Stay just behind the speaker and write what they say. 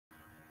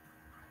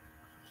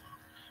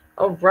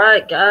All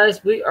right,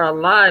 guys, we are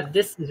live.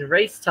 This is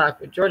Race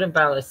Talk with Jordan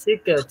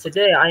Balasico.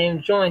 Today, I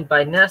am joined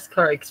by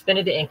NASCAR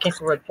Xfinity and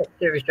Camping World Truck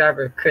Series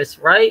driver Kris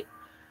Wright.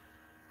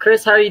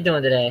 Kris, how are you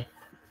doing today?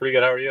 Pretty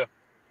good. How are you?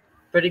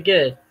 Pretty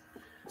good.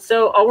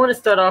 So, I want to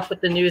start off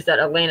with the news that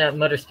Atlanta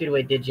Motor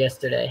Speedway did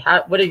yesterday.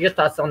 What are your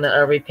thoughts on the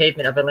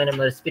repavement of Atlanta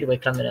Motor Speedway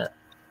coming up?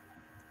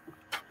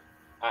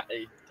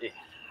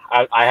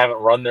 I haven't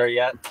run there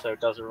yet, so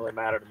it doesn't really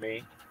matter to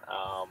me.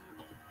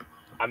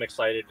 I'm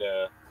excited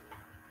to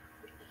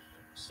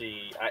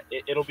see.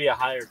 It'll be a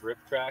higher grip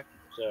track,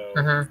 so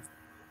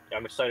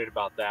I'm excited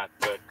about that.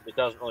 But it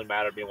doesn't really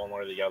matter to me one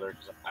way or the other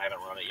because I haven't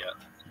run it yet.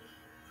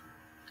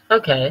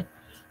 Okay,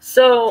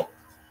 so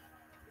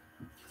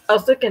I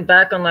was looking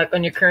back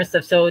on your current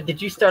stuff. So,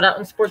 did you start out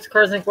in sports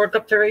cars and work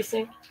up to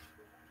racing?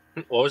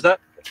 What was that?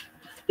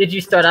 Did you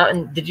start out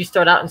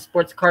in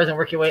sports cars and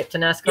work your way up to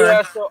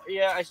NASCAR?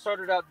 Yeah. I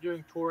started out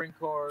doing touring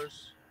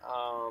cars,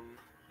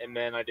 and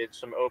then I did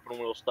some open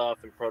wheel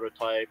stuff and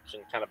prototypes,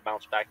 and kind of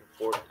bounced back and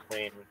forth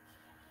between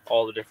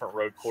all the different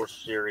road course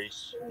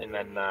series, and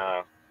then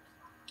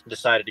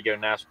decided to go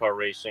NASCAR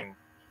racing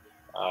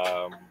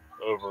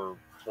over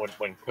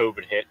when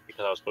COVID hit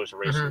because I was supposed to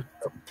race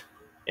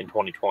in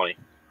 2020.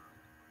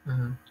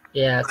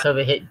 Yeah,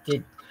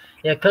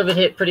 COVID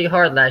hit pretty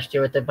hard last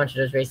year with a bunch of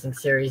those racing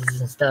series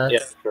and stuff. Yeah,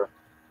 sure.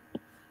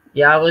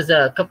 Yeah, I was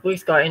a couple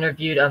weeks ago. I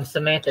interviewed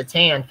Samantha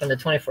Tan from the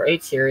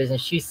 24/8 series, and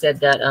she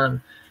said that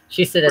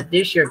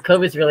this year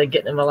COVID's really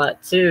getting them a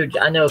lot too.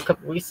 I know a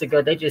couple weeks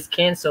ago they just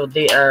canceled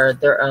their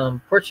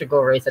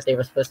Portugal race that they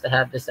were supposed to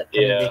have this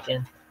upcoming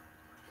weekend.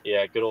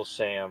 Yeah, good old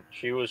Sam.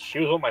 She was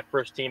one of my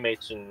first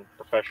teammates in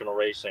professional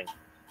racing.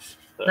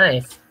 So.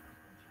 Nice.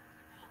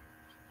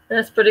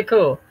 That's pretty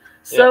cool.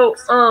 So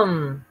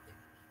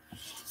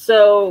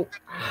So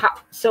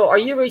are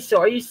you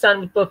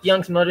signed with both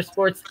Young's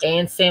Motorsports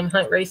and Sam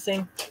Hunt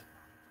Racing?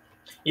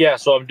 Yeah,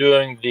 so I'm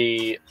doing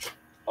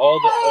all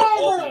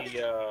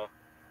the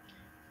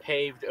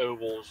paved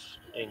ovals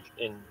in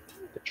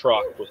the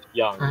truck with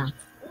Young's,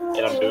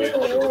 and I'm doing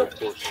all the road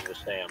courses with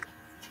Sam.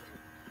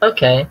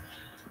 Okay,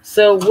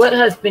 so what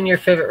has been your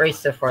favorite race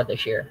so far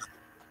this year?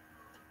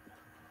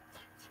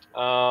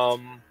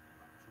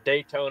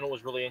 Daytona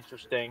was really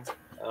interesting.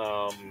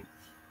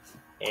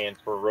 And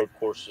for road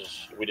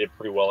courses, we did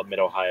pretty well at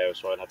Mid-Ohio,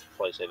 so I'd have to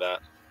probably say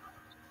that.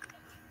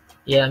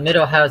 Yeah,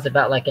 Mid-Ohio is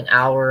about like an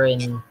hour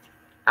and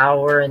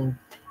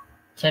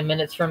 10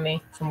 minutes from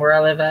where I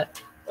live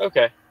at.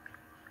 Okay.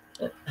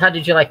 How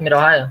did you like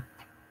Mid-Ohio?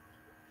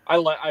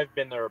 I've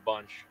been there a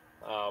bunch.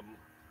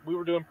 We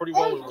were doing pretty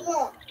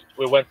well.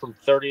 We went from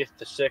 30th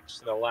to 6th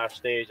in the last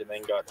stage, and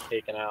then got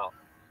taken out.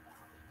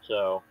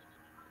 So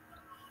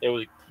it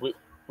was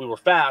we were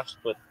fast,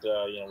 but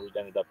we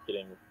ended up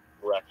getting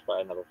wrecked by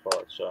another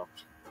car. So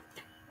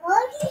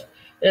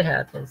it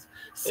happens.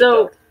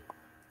 So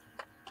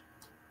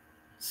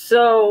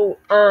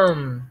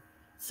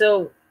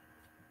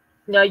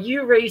now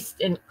you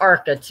raced in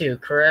ARCA too,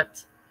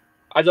 correct?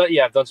 I've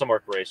done some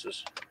ARCA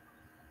races.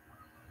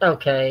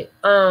 Okay.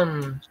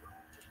 Now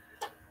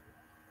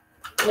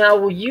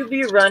will you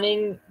be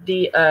running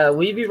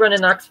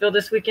Knoxville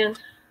this weekend?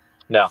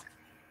 No.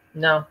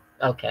 No?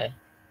 Okay.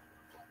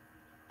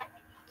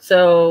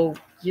 So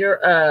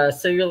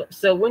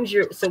when's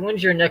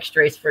your next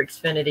race for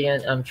Xfinity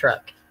and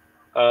truck?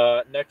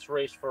 Next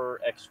race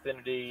for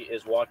Xfinity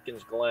is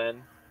Watkins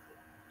Glen.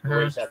 The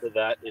race after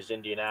that is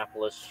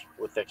Indianapolis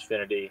with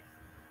Xfinity,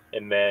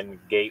 and then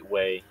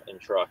Gateway in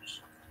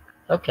trucks.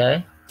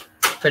 Okay.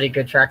 Pretty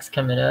good tracks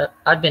coming up.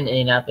 I've been to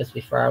Indianapolis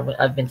before.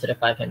 I've been to the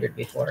 500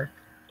 before.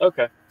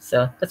 Okay.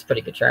 So that's a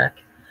pretty good track.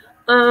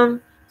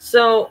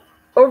 So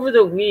over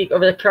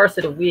the course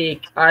of the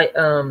week, I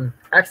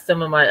asked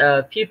some of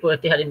my people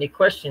if they had any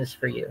questions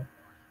for you.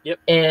 Yep.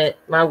 And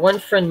my one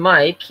friend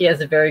Mike, he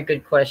has a very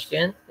good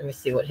question. Let me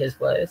see what his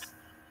was.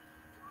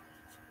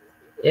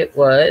 It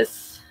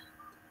was,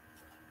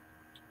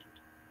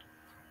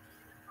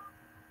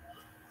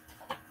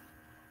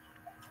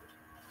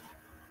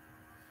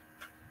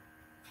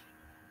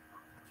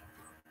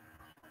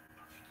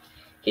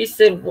 he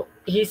said,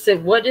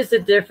 what is the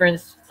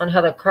difference on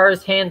how the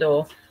cars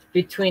handle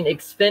between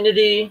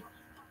Xfinity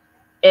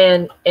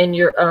and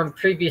your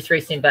previous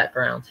racing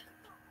background?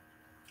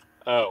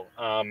 Oh,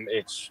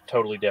 it's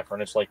totally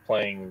different. It's like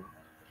playing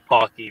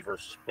hockey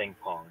versus ping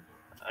pong.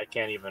 I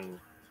can't even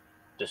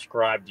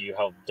describe to you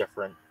how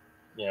different,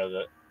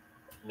 the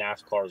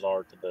NASCARs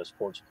are to the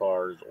sports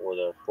cars or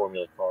the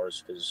Formula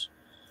cars, because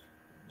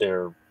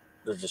they're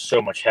just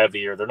so much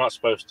heavier. They're not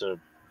supposed to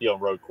be on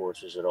road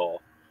courses at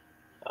all.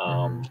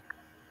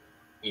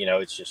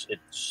 It's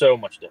so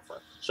much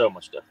different. So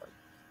much different.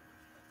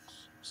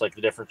 It's like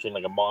the difference between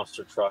like a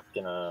monster truck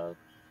and a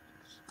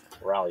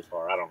rally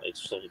car. I don't know.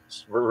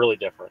 It's really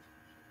different.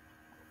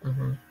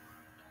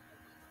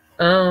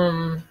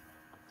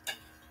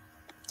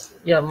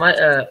 Yeah,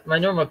 my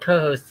normal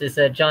co-host is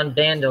John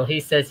Bandel. He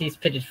says he's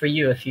pitted for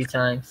you a few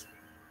times.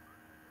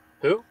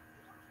 Who?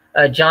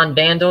 John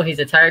Bandel. He's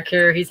a tire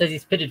carrier. He says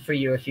he's pitted for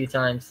you a few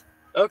times.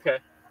 Okay.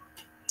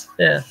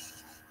 Yeah.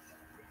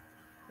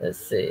 Let's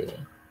see.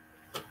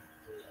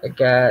 I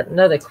got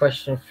another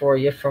question for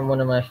you from one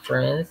of my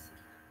friends.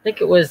 I think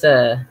it was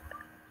a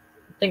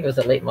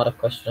late model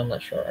question. I'm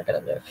not sure. I gotta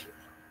look.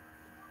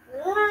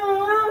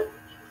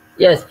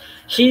 Yes,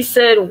 he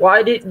said,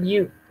 why did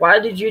you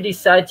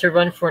decide to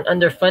run for an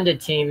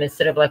underfunded team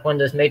instead of like one of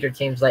those major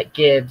teams like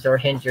Gibbs or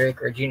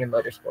Hendrick or Junior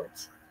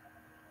Motorsports?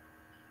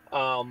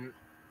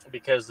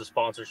 Because the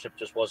sponsorship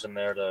just wasn't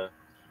there to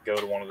go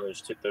to one of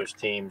those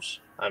teams.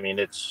 I mean,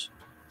 it's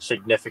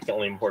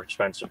significantly more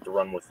expensive to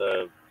run with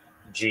a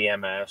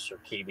GMS or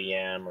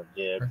KBM or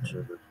Gibbs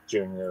or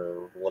Junior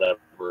or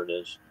whatever it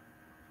is.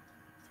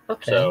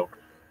 Okay. So,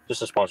 just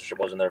the sponsorship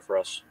wasn't there for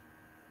us.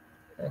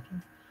 Okay.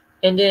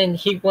 And then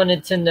he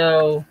wanted to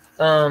know,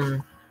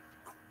 out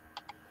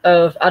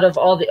of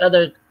all the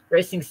other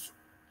racing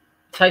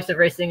types of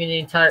racing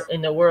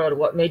in the world,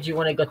 what made you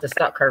want to go to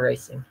stock car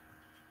racing?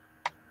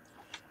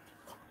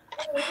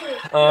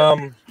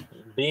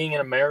 Being an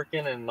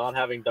American and not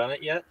having done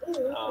it yet,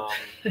 it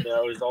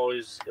was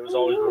always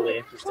really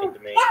interesting to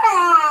me.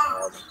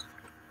 I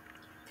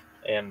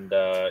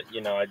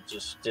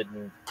just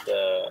didn't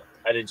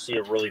see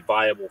a really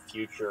viable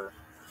future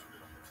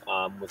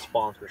with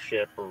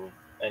sponsorship or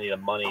any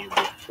of the money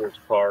with sports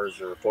cars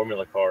or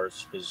formula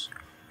cars, because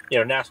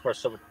NASCAR is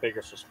so much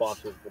bigger, so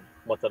sponsors would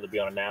much rather be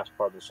on a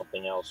NASCAR than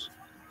something else.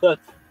 That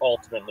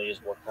ultimately is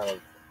what kind of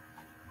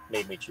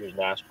made me choose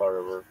NASCAR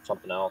over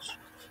something else.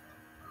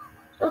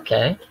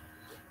 Okay.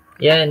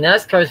 Yeah, in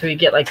NASCAR's we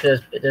get like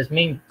those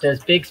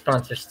big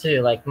sponsors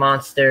too, like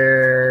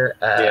Monster,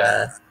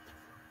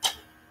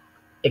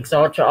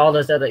 Exaltra, all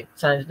those other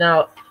times.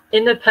 Now,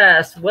 in the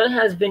past, what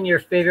has been your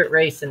favorite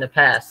race in the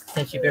past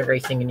since you've been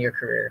racing in your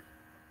career?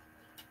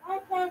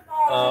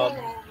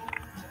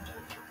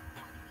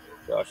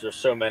 Gosh, there's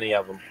so many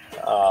of them.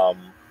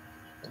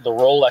 The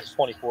Rolex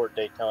 24 at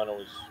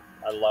Daytona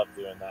I loved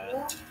doing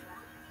that.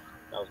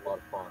 That was a lot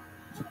of fun.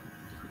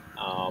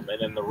 And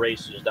then the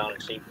races down in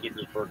St.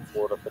 Petersburg,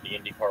 Florida for the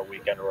IndyCar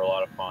weekend were a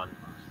lot of fun.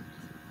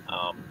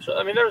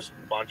 There's a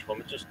bunch of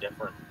them. It's just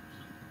different.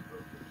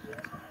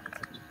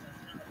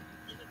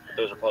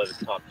 Those are probably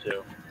the top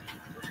two.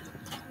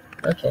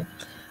 Okay.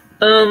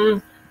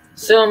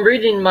 So I'm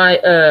reading my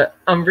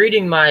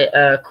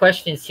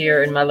questions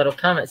here in my little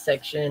comment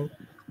section,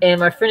 and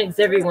my friend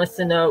Xavier wants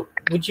to know: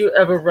 would you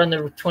ever run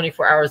the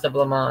 24 Hours of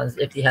Le Mans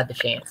if you had the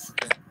chance?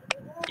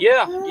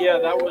 Yeah.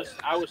 I was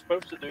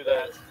supposed to do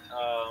that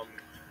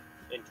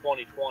in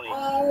 2020,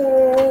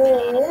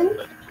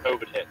 but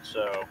COVID hit.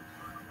 So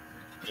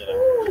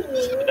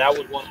that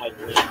was one of my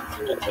dreams to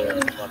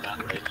run that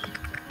race.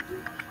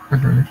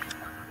 Mm-hmm.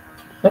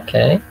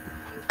 Okay.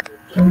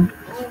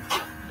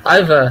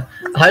 I've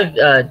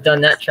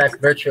done that track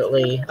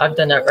virtually. I've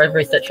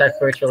raced that track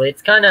virtually.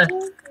 It's kind of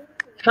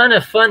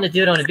fun to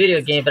do it on a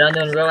video game, but I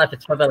know in real life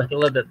it's probably like a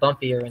little bit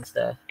bumpier and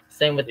stuff.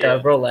 Same with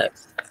the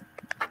Rolex.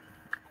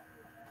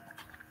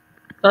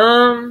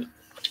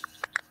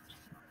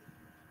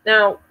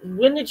 Now,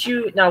 when did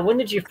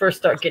you first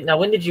start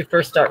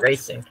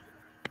racing?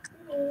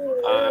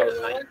 I was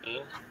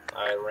 19.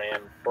 I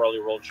ran Farley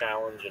World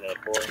Challenge in a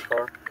touring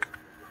car.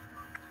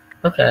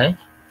 Okay.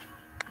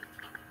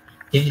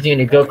 Did you do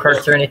any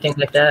go-karts or anything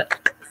like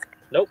that?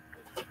 Nope.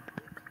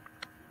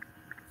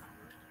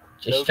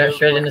 Just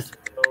straight into...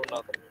 No,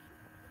 nothing.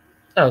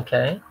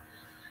 Okay.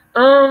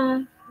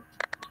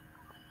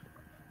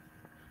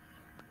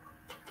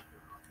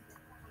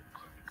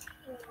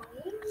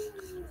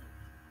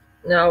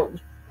 Now,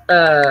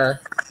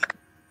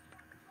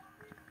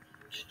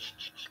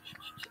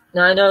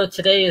 I know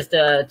today is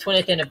the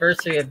 20th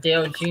anniversary of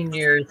Dale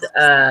Jr.'s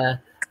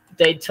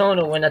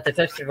Daytona win at the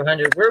Pepsi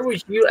 500. Where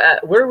was you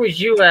at,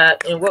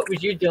 and what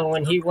was you doing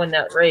when he won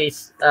that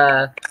race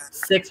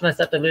 6 months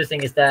after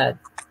losing his dad?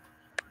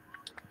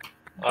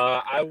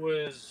 I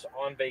was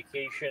on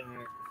vacation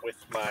with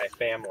my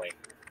family.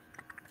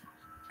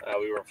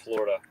 We were in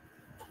Florida,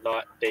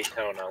 not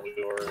Daytona. We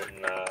were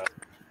in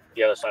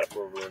the other side of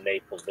Florida. We were in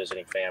Naples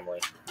visiting family.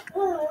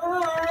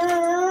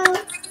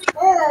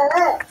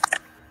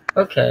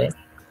 Okay.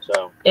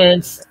 So.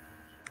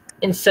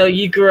 And so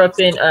you grew up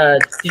in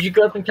did you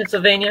grow up in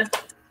Pennsylvania?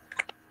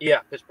 Yeah,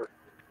 Pittsburgh.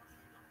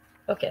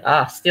 Okay.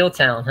 Steel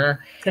Town, huh?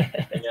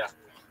 Yeah.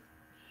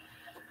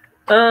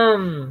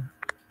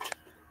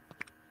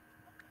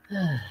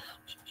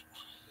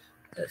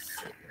 Let's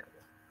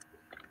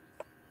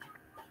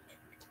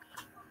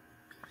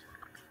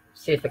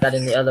see if I got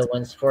any other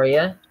ones for you.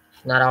 If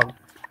not, I'll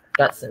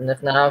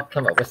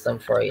come up with some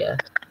for you.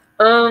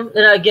 And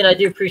again, I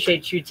do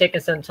appreciate you taking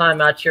some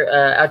time out your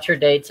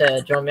day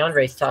to join me on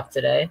Race Talk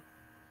today.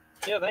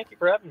 Yeah, thank you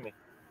for having me.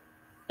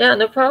 Yeah,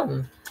 no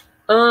problem.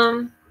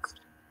 I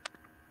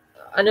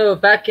know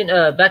back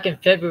in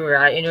February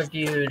I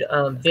interviewed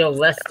Bill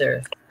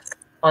Lester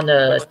on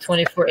the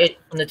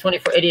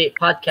 2488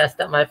 podcast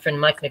that my friend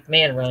Mike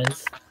McMahon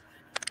runs,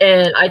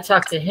 and I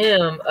talked to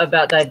him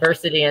about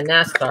diversity in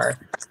NASCAR.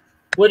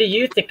 What do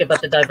you think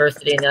about the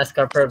diversity in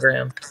NASCAR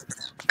program?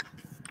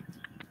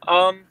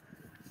 I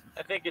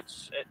think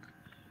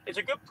It's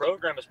a good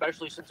program,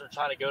 especially since they're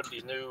trying to go to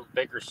these new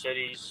bigger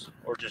cities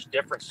or just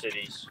different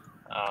cities.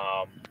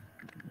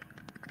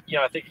 You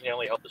know, I think it can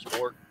only help the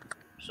sport.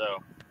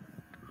 So,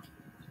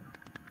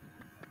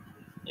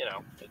 you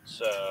know,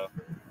 it's.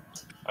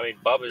 I mean,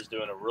 Bubba's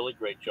doing a really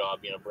great job.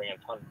 You know, bringing a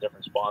ton of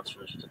different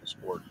sponsors to the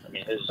sport. I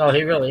mean, his. Oh,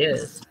 he really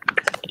is.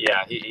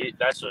 Yeah,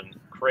 that's a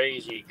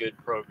crazy good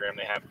program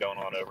they have going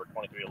on over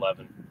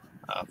 2311,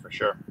 for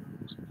sure.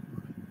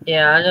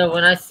 Yeah, I know.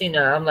 When I seen,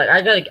 I'm like,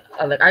 I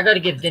gotta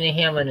give Denny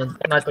Hamlin and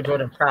Michael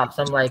Jordan props.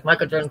 I'm like,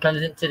 Michael Jordan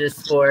comes into this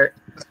sport,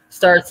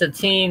 starts a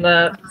team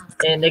up,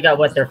 and they got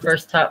what their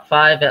first top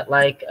 5 at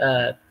like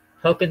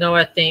Pocono,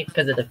 I think,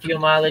 because of the fuel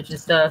mileage and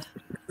stuff.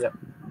 Yep.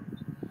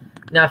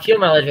 Now, fuel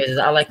mileage races,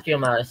 I like fuel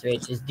mileage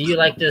races. Do you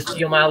like those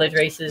fuel mileage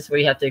races where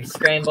you have to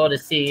scramble to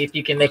see if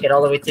you can make it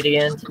all the way to the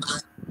end?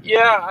 Yeah,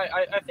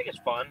 I think it's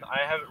fun.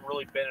 I haven't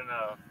really been in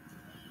a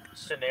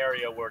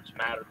scenario where it's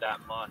mattered that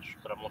much,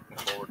 but I'm looking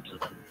forward to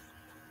it.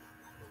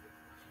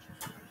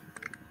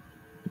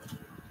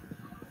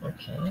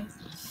 Okay,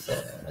 so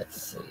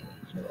let's see.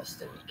 What else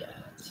do we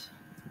got?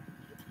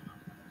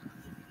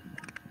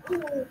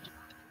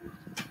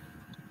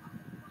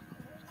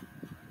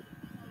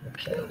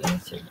 Okay,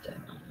 answered that.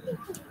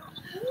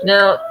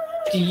 Now,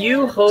 do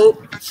you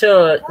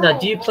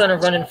plan on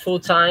running full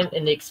time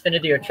in the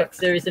Xfinity or Truck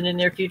Series in the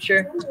near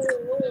future?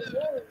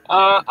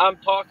 I'm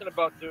talking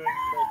about doing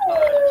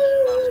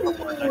full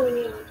time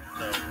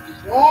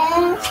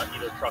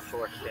either trucks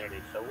or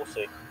Xfinity, so we'll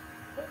see.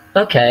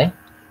 Okay.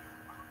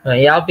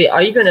 Yeah, I'll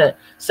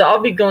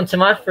be going to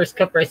my first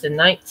Cup race in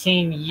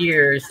 19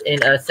 years in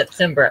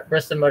September at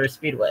Bristol Motor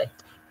Speedway.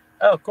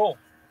 Oh, cool.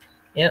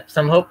 Yep.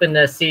 So I'm hoping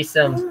to see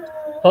some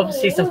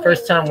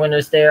first time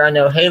winners there. I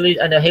know Haley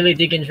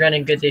Deegan's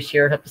running good this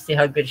year. Hope to see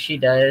how good she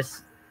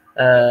does.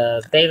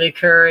 Bailey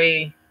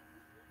Curry,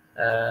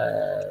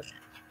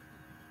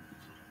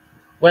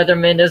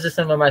 Weatherman. Those are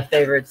some of my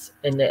favorites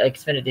in the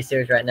Xfinity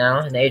series right now,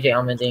 and AJ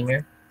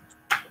Allmendinger.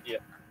 Yeah.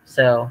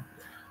 So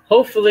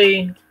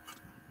hopefully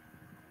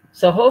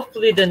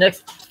the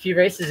next few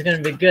races are going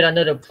to be good. I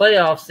know the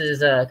playoffs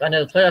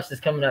is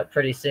coming up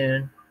pretty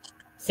soon.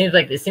 Seems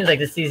like the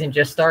season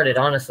just started,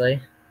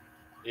 honestly.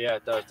 Yeah,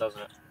 it does,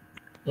 doesn't it?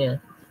 Yeah.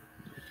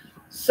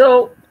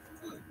 So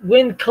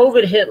when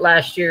COVID hit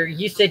last year,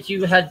 you said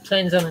you had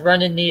plans on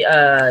running the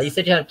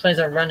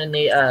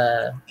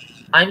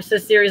IMSA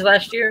series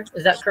last year.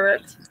 Is that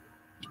correct?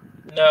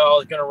 No, I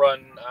was going to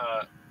run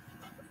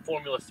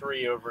Formula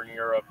 3 over in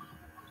Europe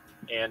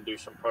and do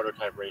some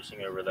prototype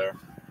racing over there.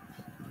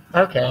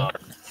 Okay.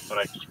 But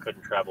I just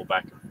couldn't travel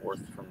back and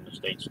forth from the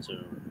States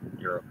to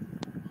Europe.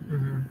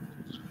 Mm-hmm.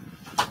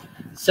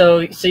 So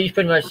you're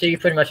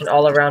pretty much an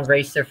all-around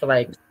racer for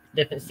like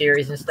different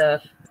series and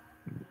stuff.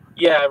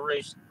 Yeah, I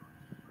raced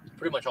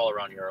pretty much all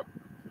around Europe.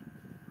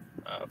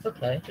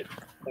 Okay. Did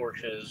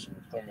Porsches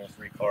and Formula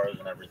 3 cars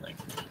and everything.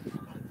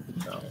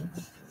 So.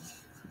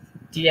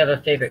 Do you have a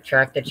favorite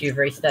track that you've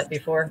raced at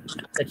before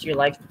that you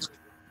like?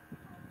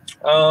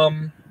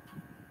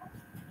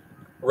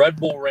 Red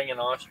Bull Ring in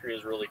Austria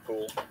is really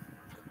cool,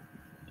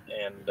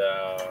 and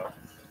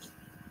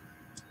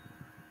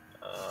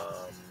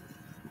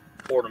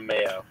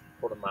Portimao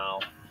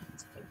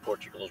in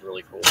Portugal is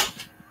really cool.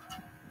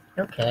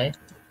 Okay.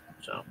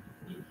 So.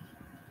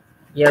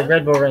 Yeah,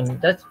 Red Bull Ring.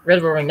 That's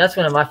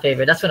one of my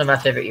favorite. That's one of my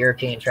favorite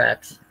European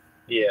tracks.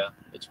 Yeah,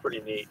 it's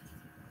pretty neat.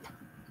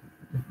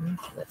 Mm-hmm.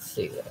 Let's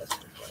see what else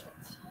we got.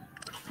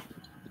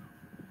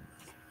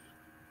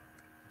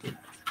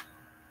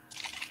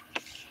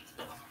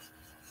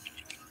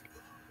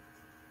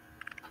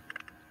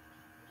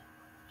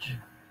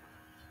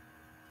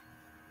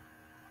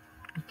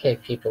 Okay,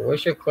 people,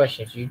 where's your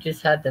questions? You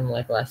just had them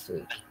like last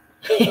week.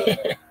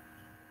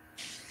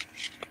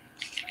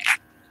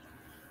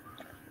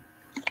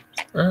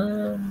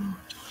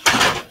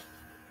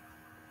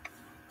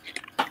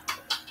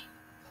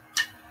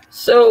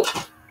 So,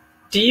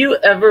 do you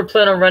ever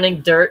plan on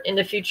running dirt in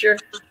the future?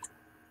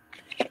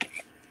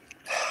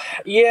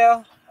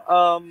 Yeah,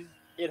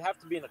 it'd have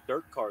to be in a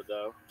dirt car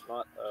though,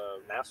 not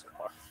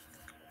NASCAR.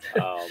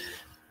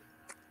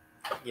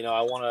 You know,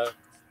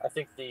 I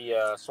think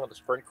some of the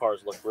sprint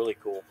cars look really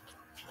cool.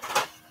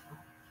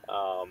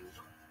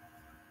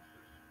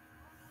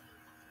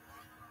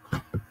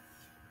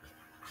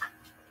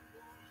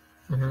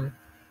 Mm-hmm.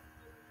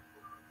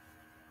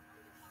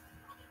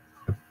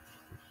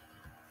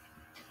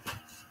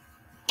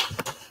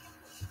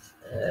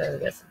 We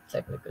got some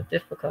technical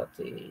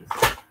difficulties.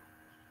 I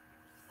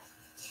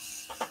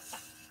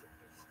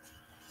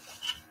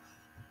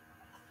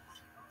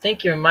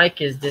think your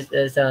mic is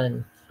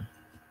unmuted.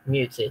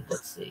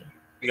 Let's see.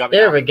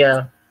 There we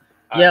go.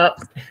 Yep.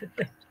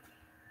 I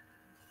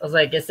was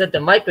like, it said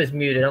the mic was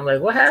muted. I'm like,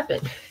 what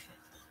happened?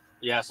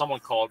 Yeah, someone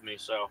called me,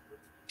 so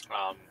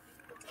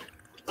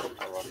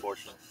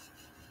unfortunate.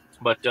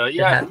 But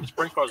yeah, the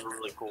sprint cars are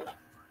really cool.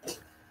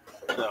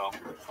 So,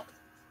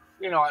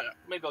 you know,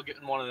 maybe I'll get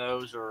in one of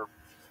those or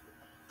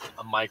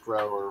a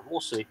micro, or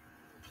we'll see.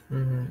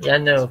 Mm-hmm. Yeah, I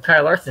know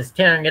Kyle Larson's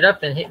tearing it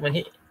up in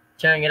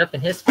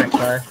his sprint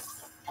car.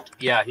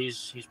 Yeah,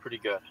 he's pretty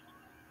good.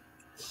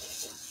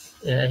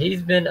 Yeah,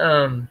 he's been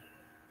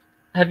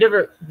have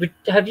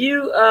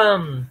you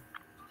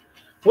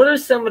what are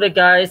some of the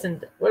guys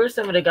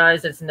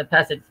that's in the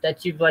past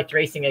that you've liked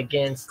racing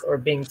against or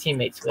being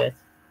teammates with?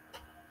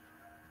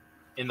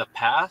 In the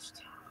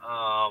past,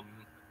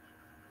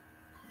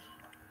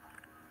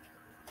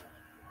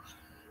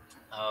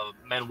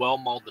 Manuel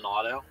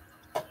Maldonado.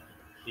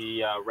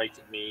 He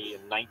rated me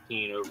in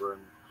 19 over in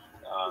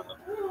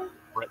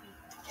Britain,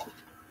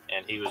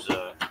 and he was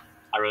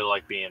I really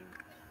like being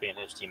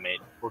his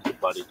teammate. We're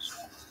good buddies.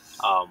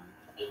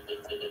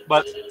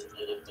 But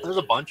there's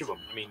a bunch of them.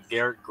 I mean,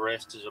 Garrett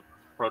Grist is a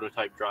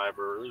prototype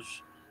driver.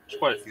 There's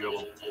quite a few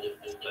of them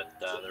that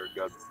they're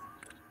good.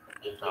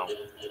 So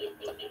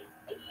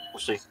we'll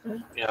see.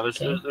 Yeah, there's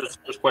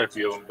quite a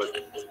few of them, but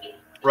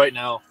right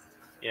now,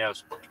 yeah,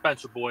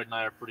 Spencer Boyd and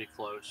I are pretty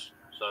close.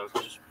 So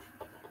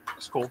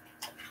it's cool.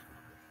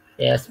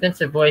 Yeah,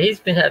 Spencer Boyd, he's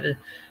been having.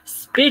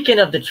 Speaking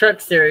of the truck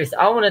series,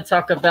 I want to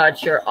talk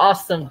about your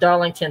awesome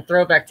Darlington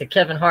throwback to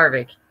Kevin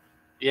Harvick.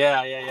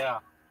 Yeah.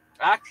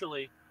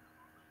 Actually,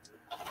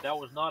 that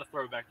was not a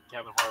throwback to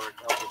Kevin Harvick.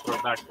 That was a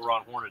throwback to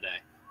Ron Hornaday.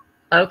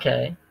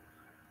 Okay.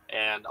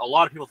 And a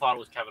lot of people thought it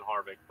was Kevin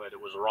Harvick, but it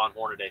was a Ron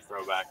Hornaday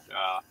throwback.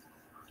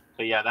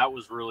 So yeah, that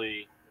was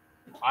really,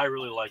 I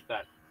really liked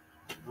that.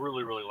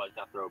 Really liked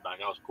that throwback.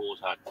 That was cool as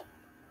heck.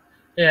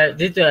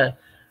 Yeah.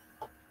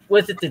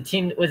 Was it the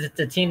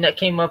team that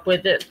came up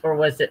with it, or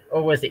was it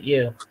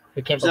you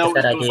who came up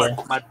with that idea?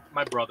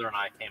 My brother and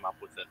I came up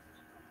with it.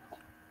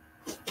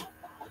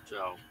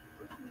 So.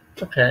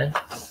 Okay.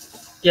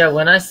 Yeah,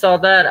 when I saw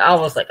that, I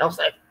was like,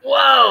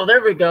 whoa,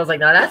 there we go. I was like,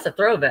 now that's a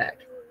throwback.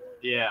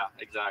 Yeah,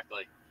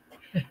 exactly.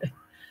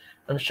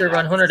 I'm sure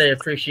Ron Hornaday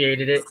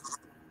appreciated it.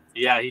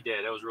 Yeah, he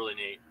did. It was really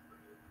neat.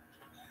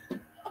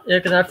 Yeah,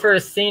 because I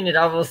first seen it,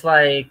 I was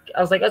like,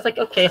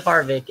 okay,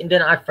 Harvick, and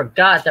then I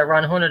forgot that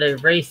Ron Hornaday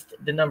raced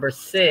the number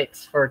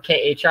 6 for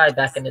KHI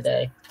back in the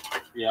day.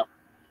 Yep.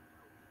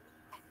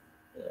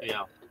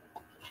 Yeah.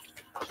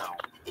 So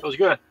it was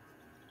good.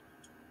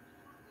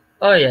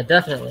 Oh yeah,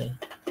 definitely.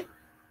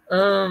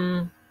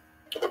 Let's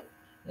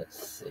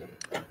see.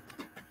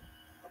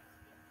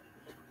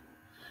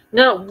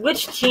 Now,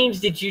 which teams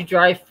did you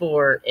drive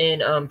for in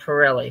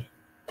Pirelli?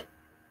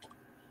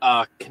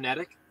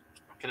 Kinetic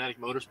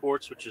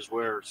Motorsports, which is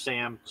where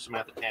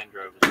Samantha Tan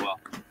drove as well.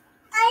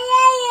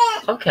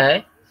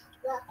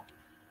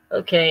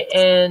 Okay,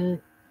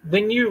 and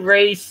when you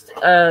raced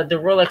the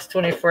Rolex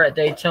 24 at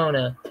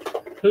Daytona,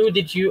 who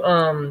did you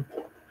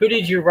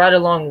ride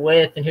along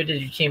with, and who did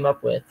you team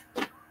up with?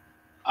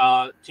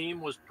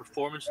 Team was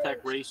Performance Tech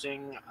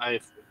Racing.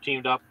 I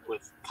teamed up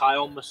with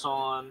Kyle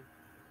Masson.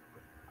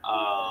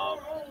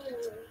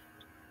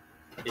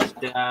 His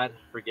dad,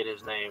 forget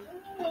his name.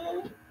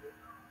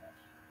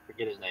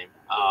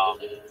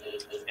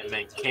 And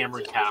then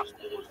Cameron Castle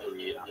was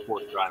the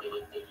fourth driver.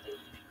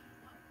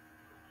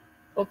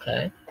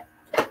 Okay.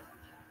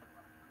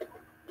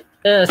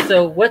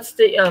 So what's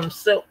the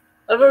so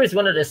I've always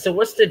wondered this. So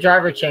what's the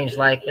driver change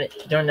like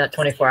during that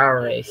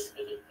 24-hour race?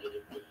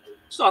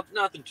 It's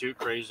nothing too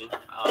crazy.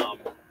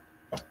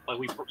 Like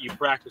you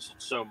practice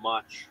it so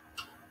much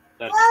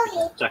that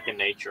it's second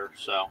nature.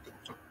 So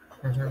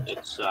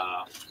it's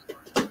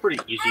pretty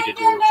easy to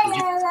do.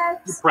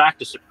 You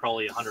practice it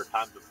probably 100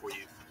 times before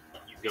you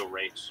go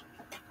race.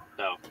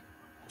 So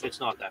it's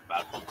not that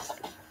bad.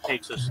 It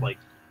takes us like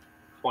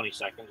 20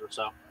 seconds or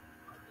so.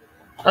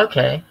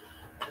 Okay.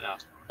 Yeah.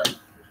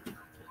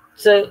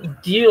 So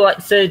do you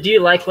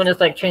like when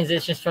it's like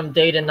transitions from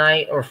day to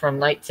night or from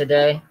night to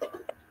day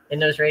in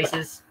those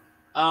races?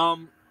 I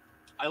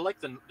like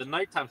the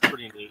nighttime's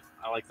pretty neat.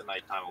 I like the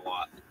nighttime a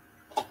lot.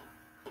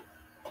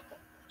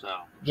 So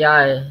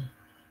yeah.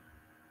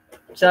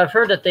 So I've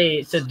heard that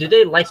do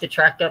they light the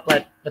track up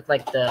with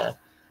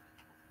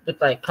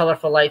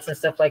colorful lights and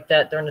stuff like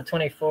that during the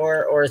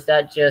 24, or is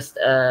that just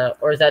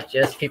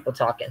people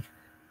talking?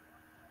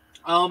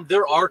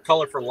 There are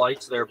colorful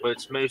lights there, but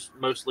it's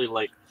mostly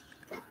like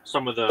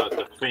some of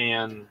the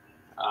fan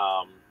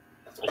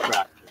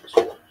attractions.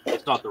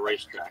 It's not the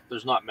racetrack.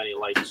 There's not many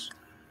lights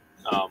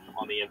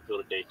on the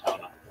infield of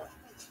Daytona.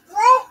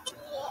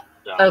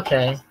 So.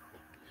 Okay.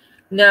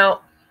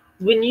 Now,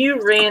 when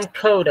you ran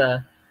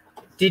COTA,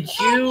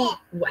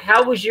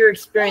 how was your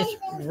experience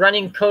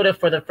running COTA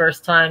for the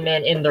first time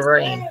and in the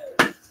rain?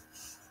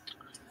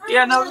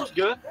 Yeah, no, it was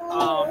good.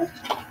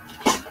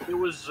 It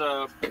was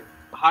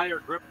higher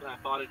grip than I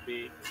thought it'd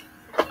be.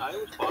 It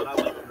was fun. I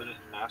liked it in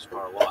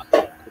NASCAR a lot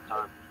at the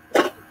time.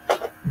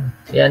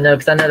 Yeah, no,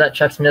 because I know that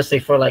truck's mostly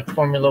for like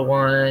Formula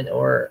One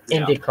or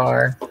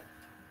IndyCar.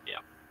 Yeah.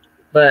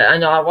 But I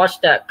know I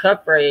watched that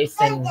Cup race,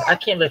 and I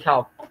can't believe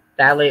how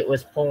badly it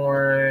was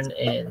pouring,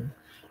 and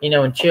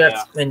when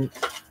when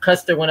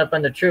Custer went up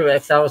on the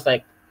Truex, I was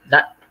like,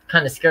 that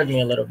kind of scared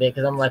me a little bit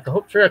because I'm like, I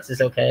hope Truex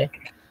is okay.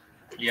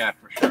 Yeah,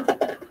 for sure.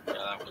 Yeah,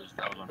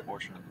 that was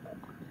unfortunate.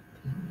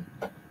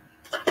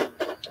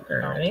 All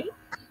right.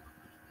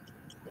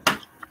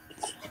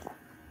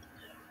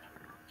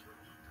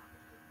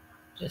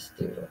 Just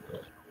do it.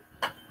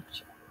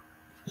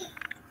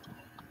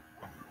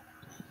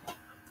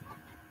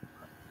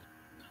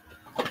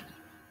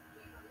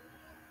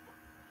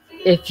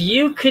 If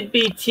you could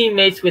be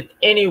teammates with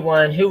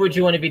anyone, who would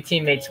you want to be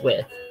teammates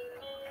with?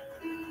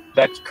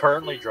 That's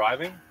currently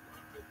driving?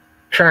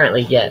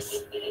 Currently,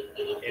 yes.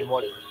 In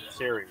what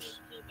series?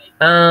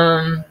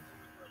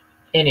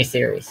 Any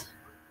series.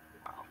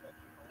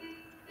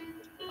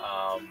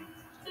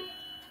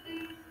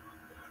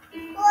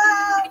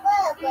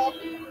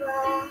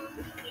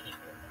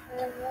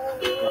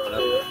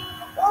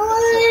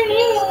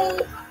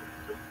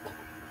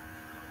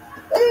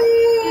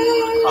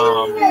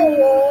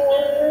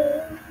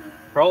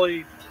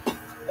 Probably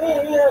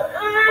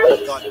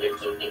Scott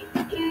Dixon.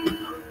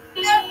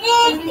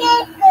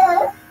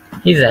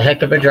 He's a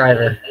heck of a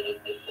driver.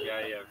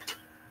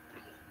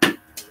 Yeah.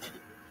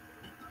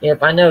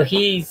 Yep, I know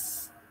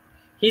he's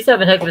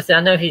having a heck of a season.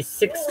 I know he's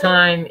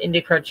 6-time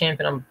IndyCar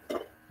champion.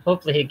 I'm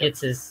hoping he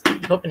gets his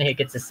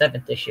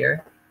 7th this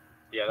year.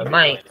 Yeah, he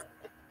might.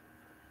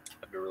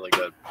 That'd be really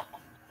good.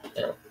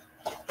 Yeah.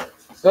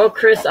 Well,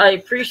 Kris, I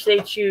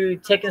appreciate you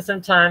taking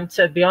some time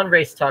to be on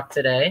Race Talk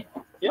today.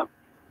 Yep.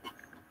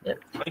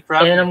 Thanks for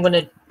having me. I'm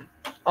gonna.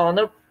 Oh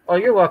no! Oh,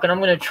 you're welcome. I'm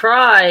gonna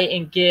try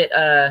and get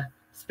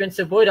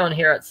Spencer Boyd on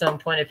here at some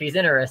point if he's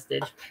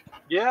interested.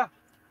 Yeah.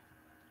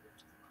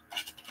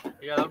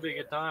 Yeah, that'll be a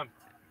good time.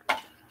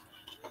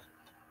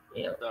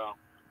 Yeah. So.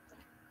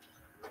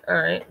 All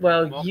right.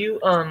 Well, you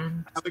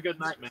have a good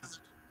night, man.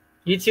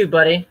 You too,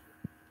 buddy.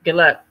 Good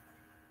luck.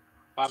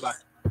 Bye-bye.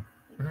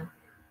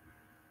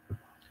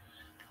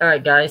 All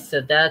right, guys.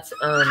 So that's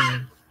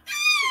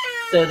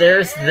so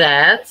there's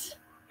that.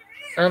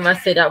 I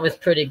say that was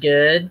pretty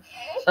good.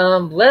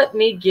 Let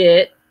me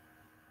get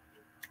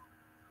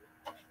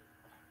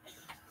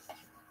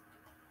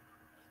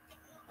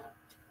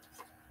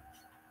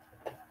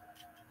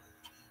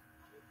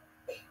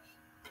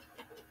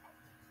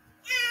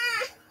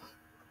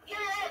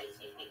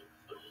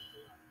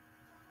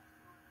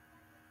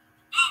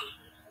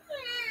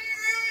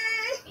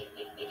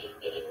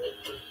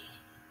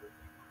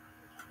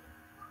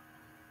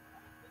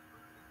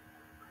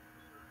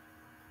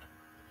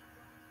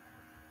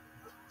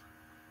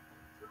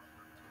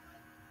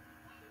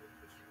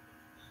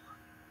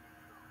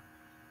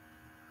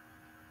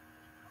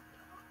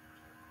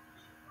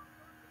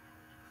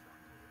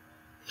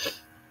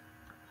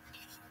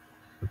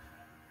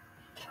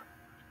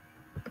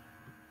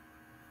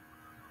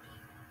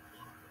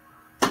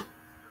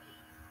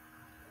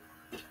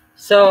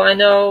So I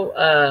know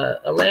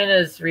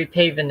Atlanta's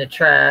repaving the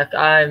track.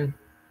 I'm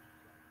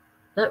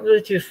not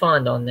really too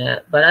fond on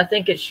that, but I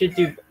think it should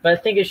do. But I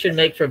think it should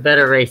make for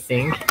better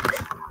racing.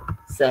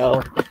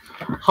 So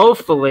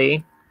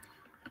hopefully.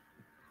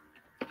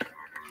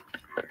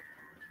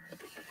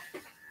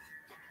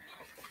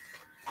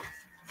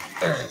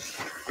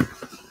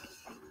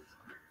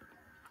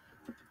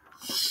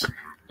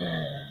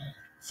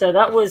 So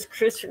that was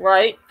Kris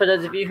Wright. For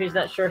those of you who's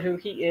not sure who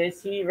he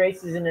is, he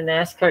races in the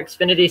NASCAR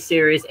Xfinity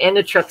Series and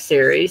the Truck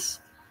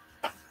Series.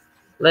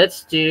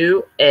 Let's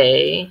do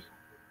a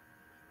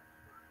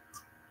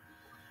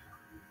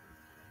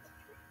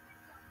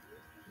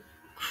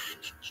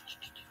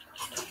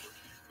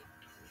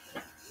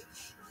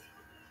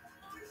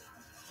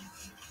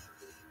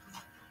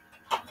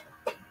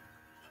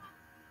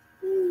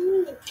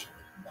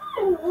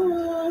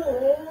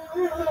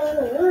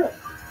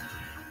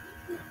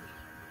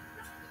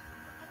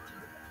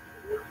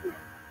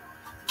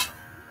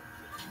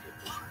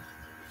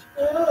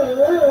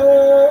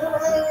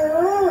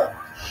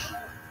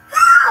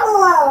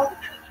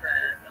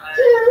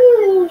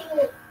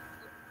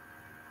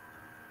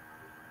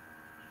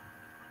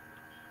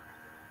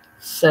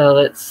So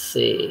let's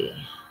see.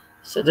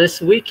 So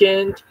this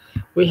weekend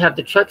we have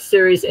the Truck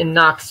Series in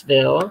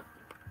Knoxville,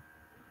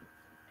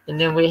 and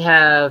then we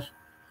have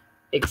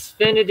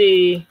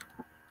Xfinity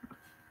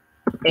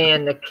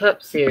and the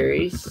Cup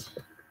Series.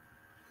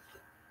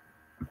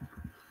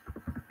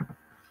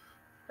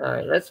 All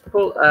right, let's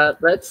pull up.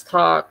 Let's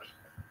talk.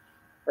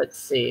 Let's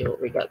see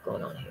what we got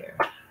going on here.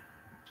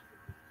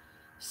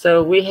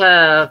 So we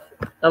have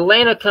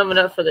Atlanta coming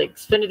up for the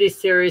Xfinity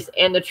Series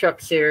and the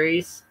Truck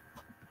Series.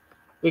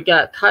 We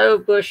got Kyle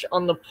Busch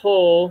on the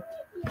pole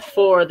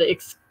for the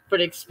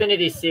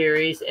Xfinity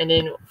Series, and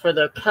then for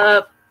the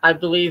Cup, I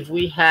believe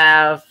we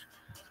have.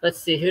 Let's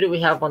see, who do we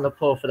have on the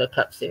pole for the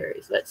Cup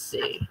Series? Let's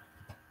see.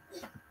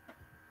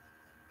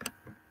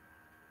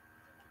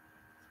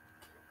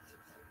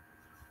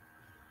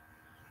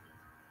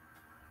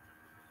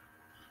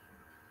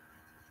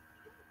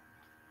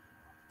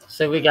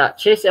 So we got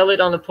Chase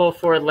Elliott on the pole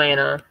for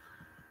Atlanta.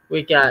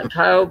 We got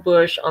Kyle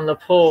Busch on the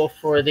pole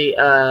for the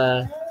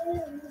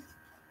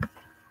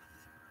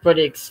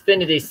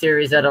Xfinity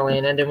Series at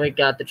Atlanta. And then we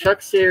got the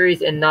Truck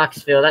Series in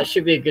Knoxville. That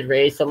should be a good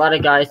race. A lot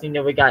of guys,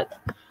 we got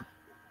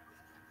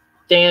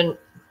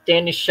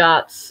Danny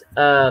Schatz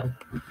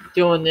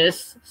doing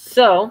this.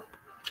 So,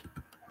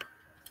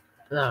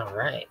 all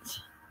right.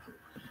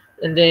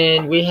 And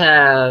then we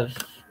have,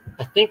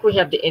 I think we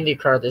have the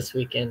IndyCar this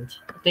weekend.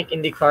 I think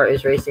IndyCar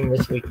is racing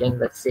this weekend.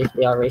 Let's see if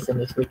they are racing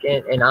this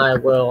weekend. And I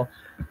will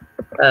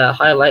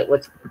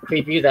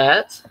preview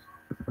that.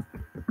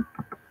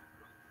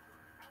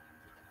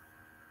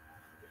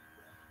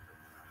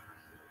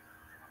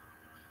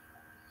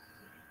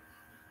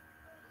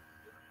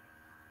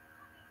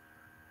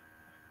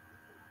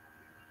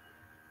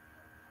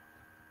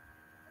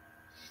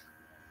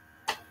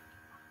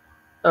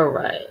 All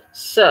right.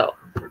 So,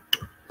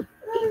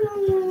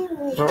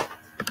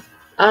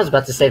 I was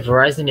about to say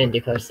Verizon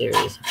IndyCar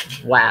Series.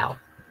 Wow.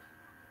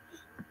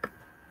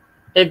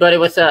 Hey, buddy,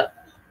 what's up?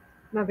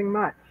 Nothing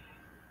much.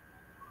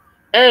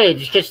 Hey,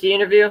 did you catch the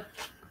interview?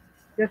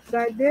 Yes,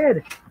 I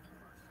did.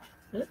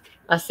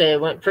 I say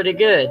it went pretty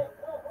good.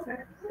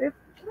 I'd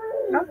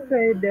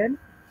say it did.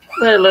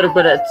 We had a little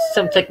bit of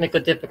some technical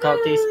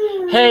difficulties.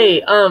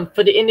 Hey,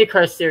 for the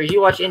IndyCar Series,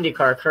 you watch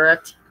IndyCar,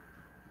 correct?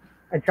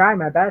 I try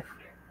my best.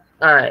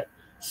 All right.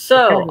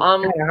 So, it's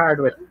kind of hard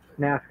with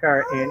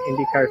NASCAR and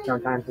IndyCar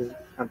sometimes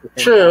at the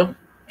same time.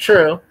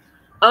 True.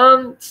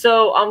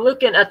 So I'm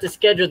looking at the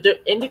schedule.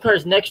 The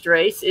IndyCar's next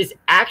race is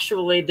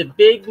actually the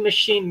Big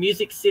Machine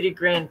Music City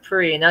Grand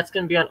Prix, and that's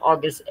going to be on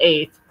August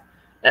 8th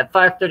at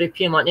 5:30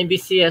 p.m. on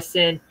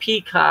NBCSN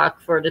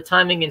Peacock for the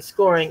timing and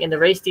scoring, and the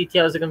race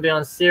details are going to be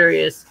on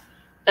Sirius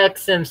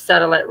XM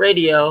satellite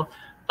radio.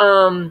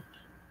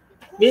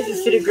 Music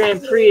City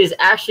Grand Prix is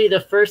actually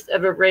the first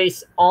ever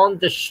race on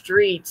the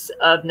streets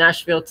of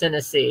Nashville,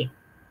 Tennessee.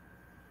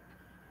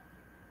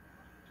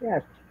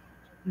 Yes,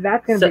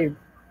 that's gonna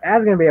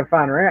be a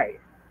fun race.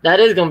 That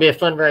is gonna be a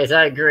fun race.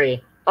 I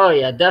agree. Oh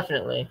yeah,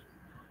 definitely.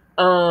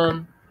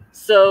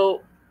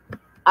 So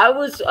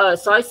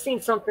I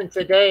seen something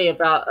today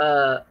about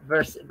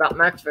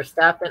Max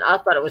Verstappen. I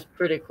thought it was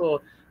pretty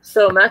cool.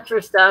 So Max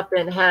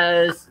Verstappen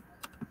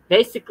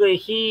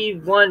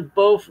he won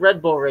both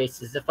Red Bull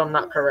races, if I'm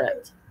not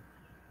correct.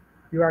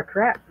 You are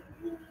correct.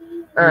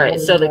 All right,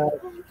 so the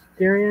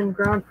Styrian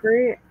Grand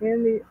Prix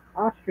and the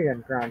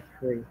Austrian Grand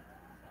Prix.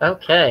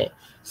 Okay,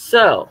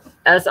 so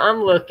as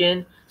I'm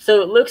looking,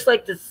 so it looks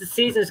like the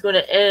season is going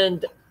to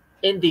end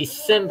in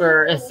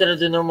December instead of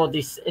the normal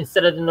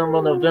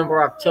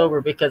November,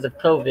 October because of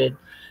COVID.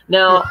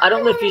 Now, I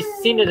don't know if you've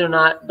seen it or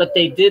not, but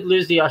they did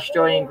lose the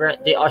Australian Grand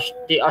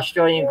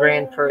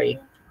Prix.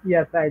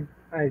 Yes, I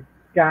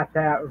got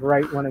that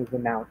right when it was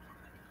announced.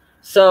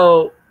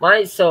 So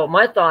my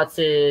thoughts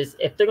is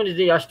if they're going to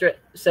do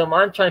so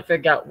I'm trying to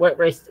figure out what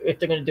race, if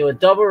they're going to do a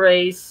double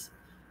race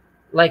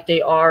like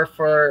they are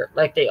for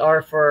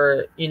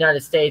United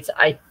States.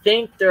 I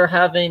think they're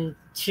having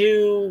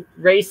 2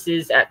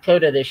 races at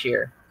COTA this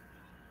year.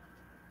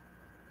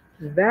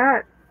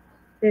 That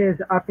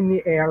is up in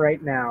the air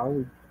right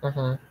now.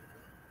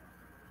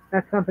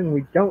 That's something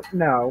we don't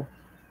know,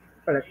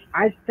 but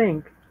I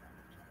think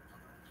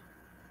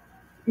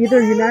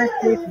either United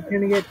States is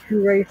going to get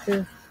 2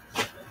 races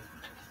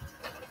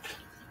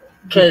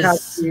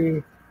because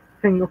the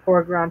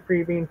Singapore Grand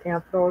Prix being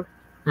canceled.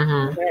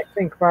 I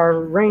think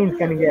Bahrain's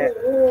going to get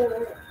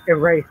a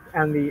race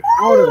on the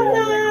outer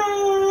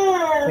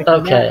ring.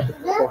 Okay.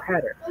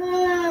 Header.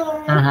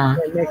 And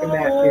making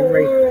that a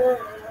race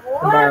in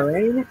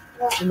Bahrain,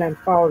 and then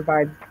followed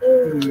by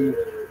the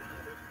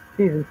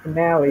season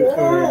finale in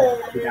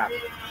Abu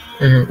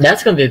Dhabi.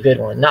 That's going to be a good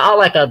one. Now, I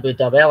like Abu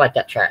Dhabi. I like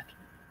that track.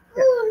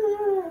 Yeah.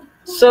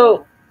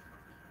 So,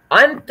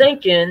 I'm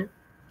thinking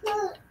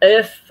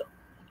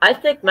I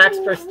think Max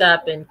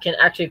Verstappen can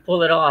actually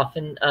pull it off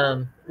and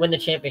win the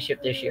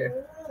championship this year.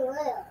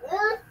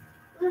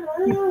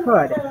 He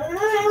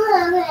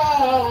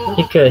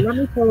could. Let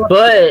me pull up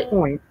the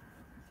point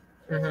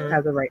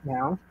as of right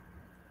now.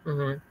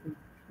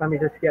 Let me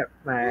just get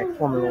my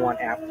Formula 1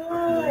 app.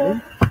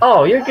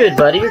 Oh, you're good,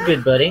 buddy.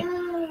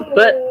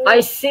 But I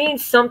seen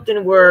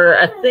something where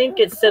I think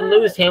it said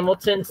Lewis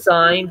Hamilton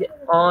signed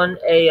on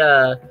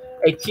a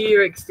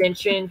 2-year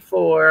extension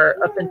for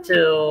up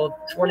until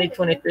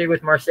 2023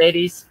 with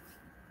Mercedes.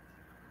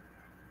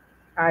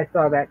 I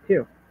saw that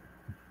too.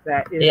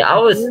 That is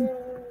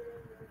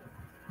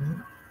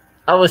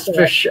I was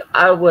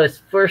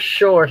for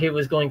sure he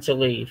was going to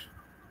leave.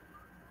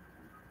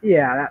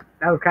 Yeah,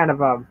 that was kind of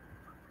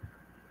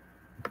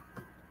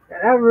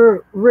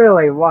that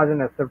really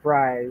wasn't a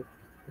surprise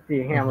to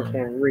see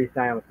Hamilton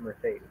re-sign with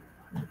Mercedes.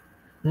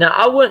 Now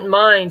I wouldn't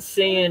mind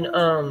seeing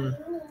him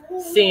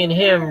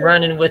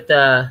running with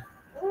the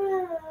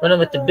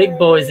big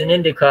boys in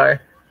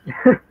IndyCar.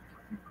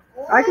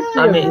 I could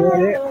see him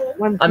doing it.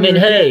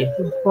 Hey,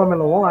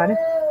 Formula 1.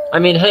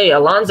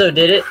 Alonso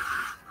did it.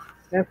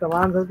 Yes,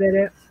 Alonso did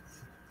it.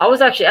 I was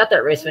actually at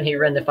that race when he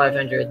ran the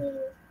 500. I'm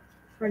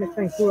trying to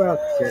think who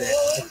else did it.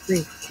 I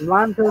think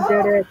Alonso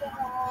did it.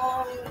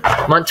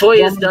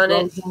 Montoya's done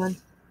it.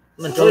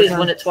 Montoya's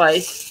won it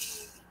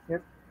twice.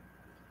 Yep.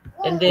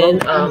 And then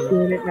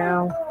doing it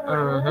now.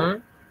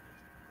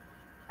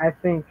 I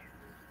think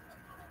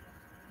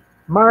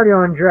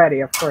Mario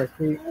Andretti, of course,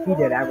 he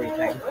did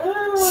everything.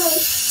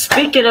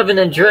 Speaking of an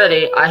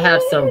Andretti, I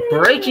have some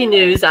breaking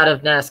news out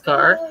of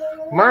NASCAR.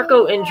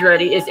 Marco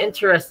Andretti is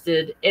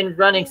interested in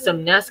running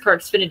some NASCAR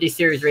Xfinity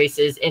Series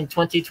races in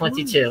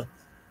 2022.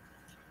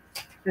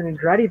 And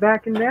Andretti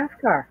back in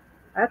NASCAR.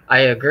 I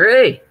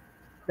agree.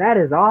 That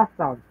is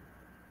awesome.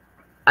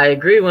 I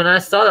agree. When I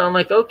saw that, I'm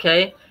like,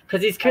 okay,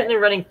 because he's currently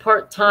running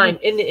part-time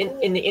in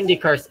the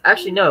IndyCar.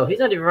 Actually, no, he's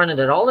not even running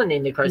at all in the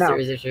IndyCar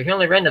Series this year. He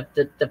only ran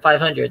the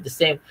 500, the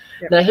same.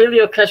 Yep. Now,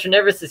 Helio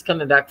Castroneves is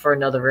coming back for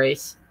another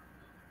race.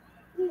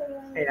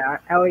 Yeah,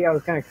 Elio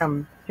is going to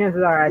come.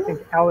 Chances are, I think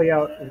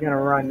Elio is going to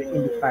run the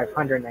Indy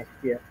 500 next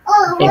year.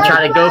 And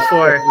try to go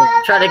for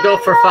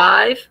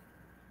 5.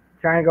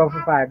 Trying to go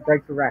for 5,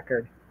 break the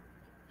record.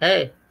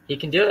 Hey, he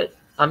can do it.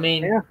 I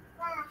mean, Yeah.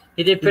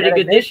 he did pretty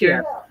good this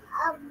year.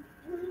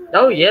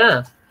 Oh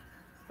yeah,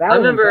 I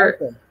remember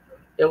impressive.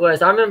 it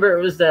was. I remember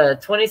it was the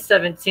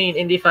 2017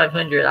 Indy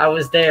 500. I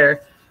was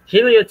there.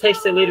 Helio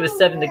takes the lead with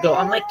 7 to go.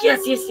 I'm like,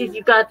 yes,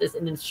 you got this.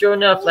 And then sure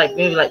enough, like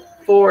maybe like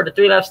 4 to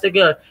 3 laps to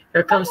go,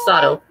 here comes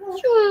Sato.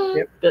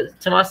 Yep.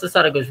 Tommaso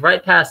Sato goes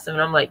right past him,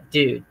 and I'm like,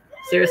 dude,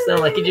 seriously, I'm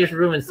like, you just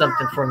ruined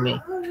something for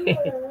me.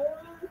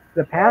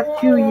 The past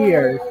 2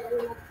 years,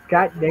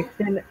 Scott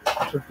Dixon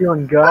was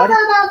doing good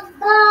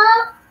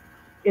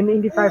in the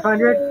Indy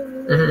 500.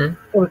 Mm-hmm.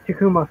 It was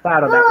Takuma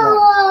Sato that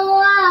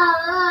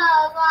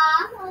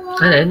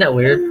won. Isn't that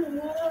weird?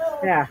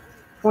 Yeah.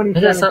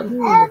 2017,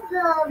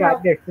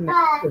 Scott Dixon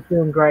was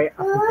doing great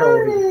up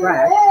until his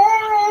wreck.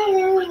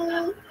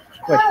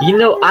 You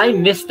know, I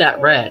missed that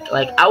wreck.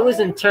 Like I was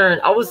in turn.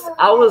 I was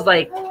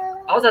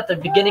at the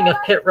beginning of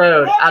pit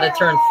road out of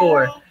turn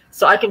 4.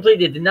 So I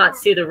completely did not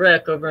see the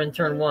wreck over in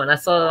turn 1. I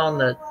saw it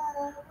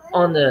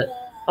on the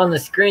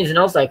screens, and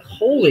I was like,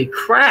 holy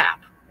crap.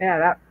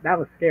 Yeah, that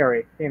was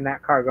scary, seeing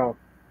that car go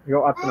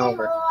up and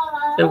over.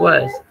 It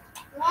was.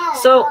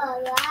 So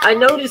I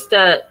noticed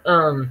that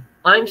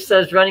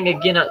IMSA's running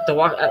again at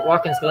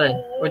Watkins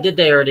Glen, or did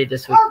they already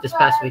this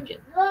past weekend?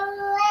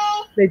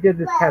 They did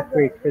this past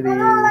week for the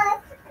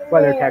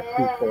WeatherTech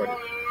 240.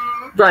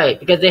 Right,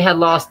 because they had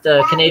lost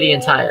the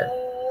Canadian Tire.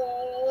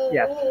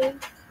 Yes.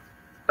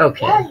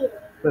 Okay.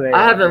 So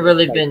I haven't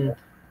really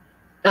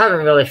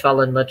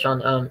followed much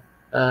on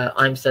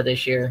IMSA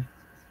this year.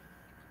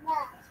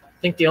 I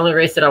think the only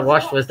race that I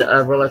watched was the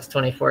Rolex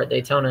 24 at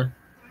Daytona.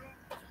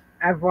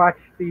 I've watched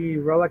the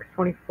Rolex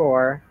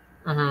 24,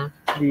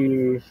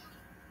 the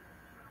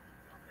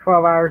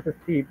 12 Hours of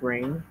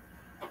Sebring.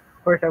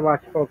 Of course, I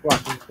watched both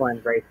Watkins Glen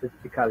races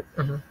because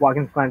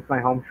Watkins Glen's my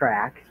home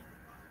track.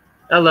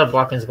 I love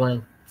Watkins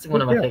Glen. It's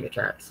one of my favorite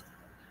tracks.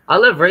 I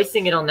love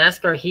racing it on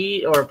NASCAR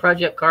Heat or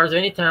Project Cars or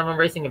anytime I'm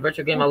racing a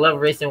virtual game. I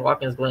love racing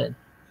Watkins Glen.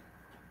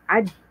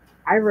 I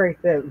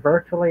raced it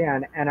virtually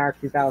on NR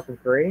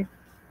 2003.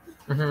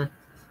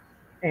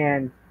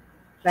 And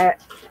I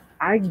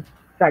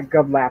set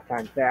good lap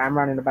times there. I'm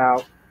running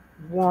about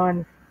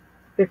 1:15,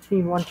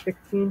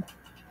 1:16.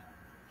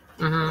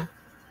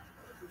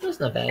 That's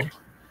not bad.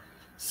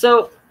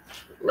 So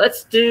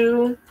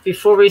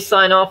before we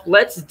sign off,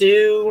 let's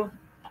do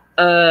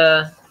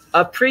a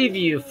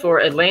preview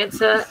for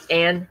Atlanta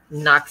and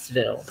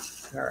Knoxville.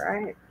 All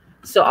right.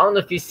 So I don't know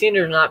if you've seen it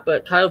or not,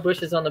 but Kyle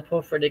Busch is on the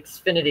pole for the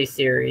Xfinity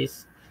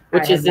Series,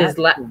 which is his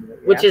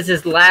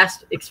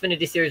last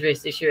Xfinity Series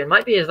race this year. It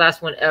might be his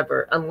last one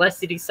ever, unless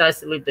he decides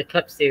to leave the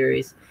Cup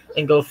Series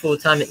and go full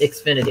time at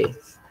Xfinity.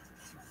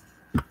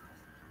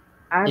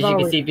 As you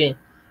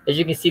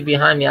can see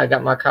behind me, I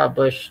got my Kyle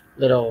Busch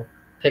little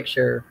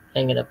picture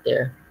hanging up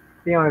there.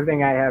 The only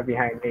thing I have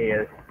behind me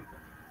is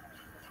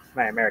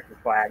my American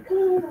flag.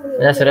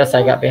 And that's what else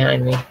I got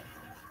behind me.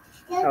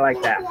 I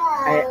like that.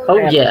 I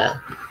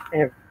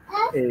have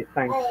a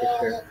signed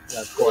picture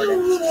of Gordon.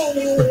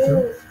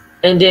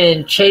 And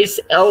then Chase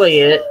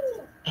Elliott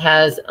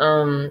is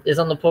on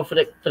the pole for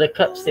the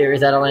Cup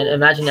Series at Atlanta.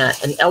 Imagine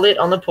that, an Elliott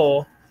on the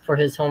pole for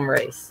his home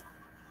race.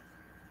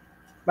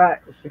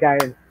 But the guy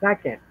in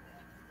second.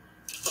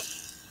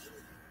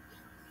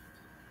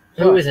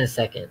 Who is in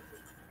second?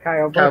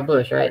 Kyle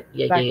Busch, right?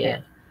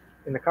 Yeah.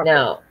 In the Cup.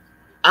 Now,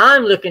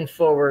 I'm looking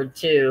forward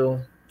to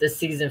the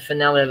season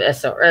finale of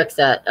SRX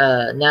at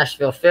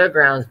Nashville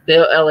Fairgrounds.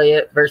 Bill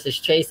Elliott versus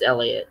Chase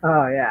Elliott.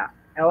 Oh yeah,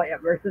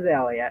 Elliott versus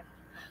Elliott.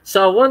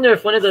 So I wonder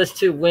if one of those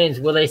two wins,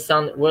 will they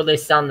sound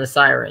the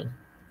siren?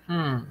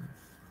 I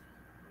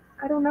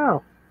don't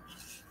know.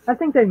 I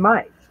think they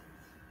might.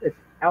 It's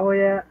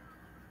Elliott.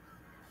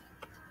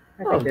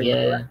 Oh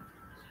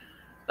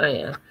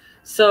yeah.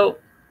 So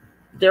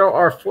there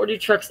are 40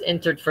 trucks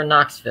entered for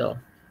Knoxville,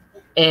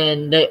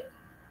 and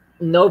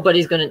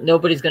nobody's gonna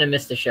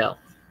miss the show.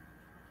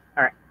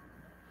 All right.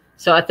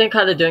 So I think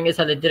how they're doing is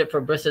how they did it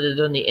for Bristol. They're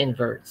doing the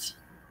inverts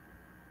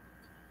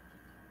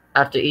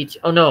after each.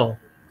 Oh no,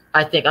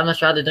 I'm not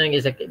sure how they're doing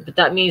it, but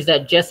that means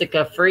that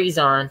Jessica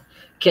Friesen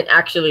can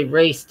actually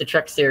race the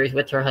Truck Series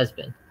with her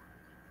husband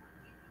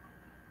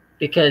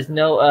because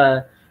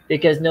nobody's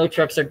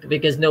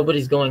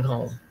going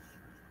home.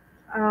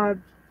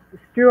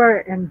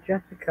 Stuart and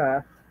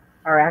Jessica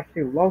are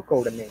actually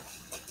local to me.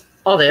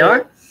 Oh, they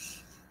are?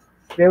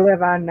 They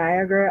live on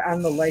Niagara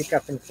on the lake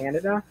up in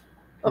Canada.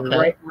 Okay.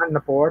 Right on the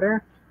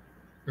border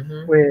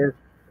with,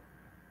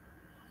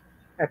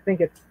 I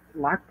think it's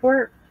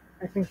Lockport.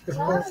 I think it's the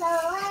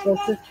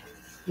closest,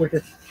 which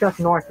is just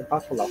north of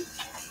Buffalo.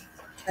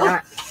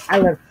 And I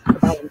live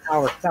about an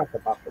hour south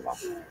of Buffalo.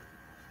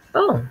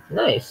 Oh,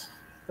 nice.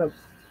 So,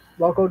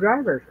 local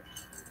drivers.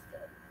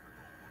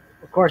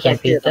 Of course, can't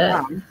beat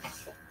that.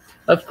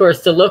 Of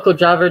course, the local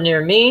driver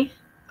near me,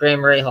 Graham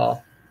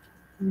Rahal.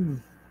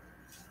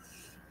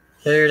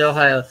 Hilliard,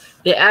 Ohio.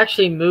 They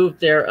actually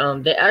moved their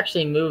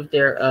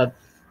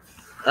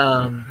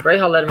Ray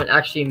Hall Letterman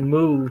actually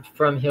moved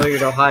from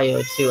Hilliard,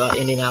 Ohio to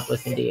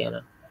Indianapolis,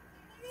 Indiana.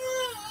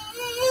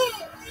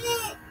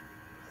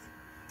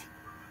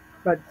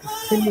 But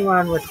continue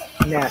on with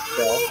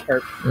Nashville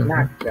or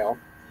Knoxville.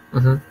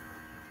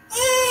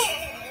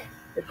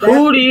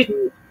 Who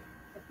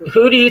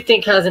do you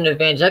think has an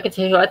advantage? I can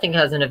tell you who I think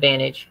has an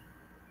advantage.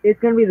 It's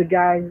gonna be the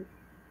guys.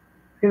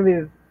 It's gonna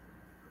be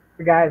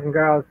the guys and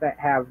girls that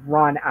have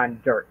run on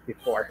dirt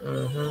before.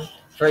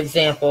 For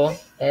example,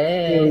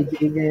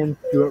 Deegan,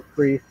 Stuart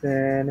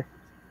Friesen.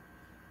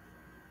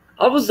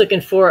 I was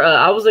looking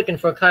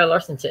for Kyle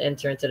Larson to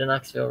enter into the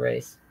Knoxville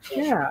race.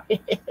 Yeah.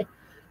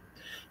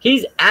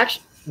 He's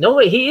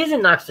actually he is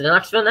in Knoxville, the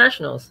Knoxville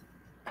Nationals.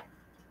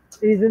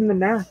 He's in the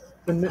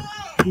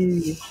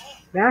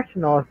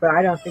Nationals, but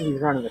I don't think he's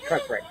running the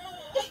truck race.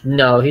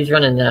 No, he's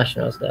running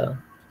Nationals though.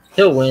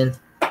 He'll win.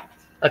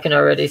 I can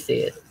already see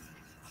it.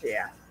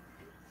 Yeah.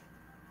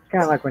 It's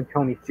kind of like when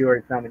Tony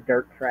Stewart's on a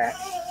dirt track.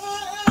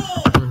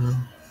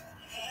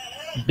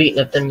 Beating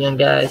up them young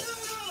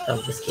guys.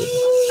 I'm just kidding.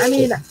 I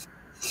mean,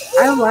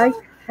 I like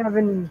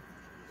having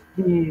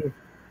the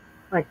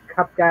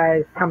Cup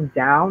guys come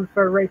down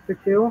for a race or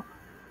two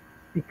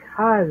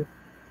because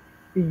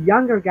the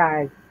younger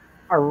guys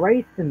are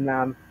racing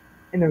them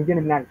and they're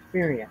getting that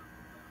experience.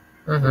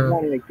 They're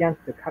running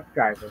against the Cup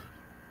drivers.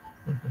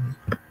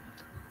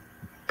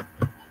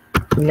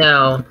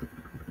 Now,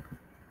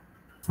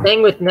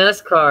 thing with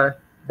NASCAR,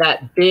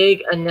 that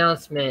big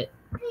announcement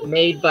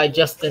made by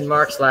Justin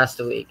Marks last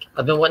week.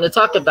 I've been wanting to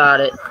talk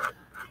about it,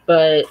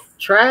 but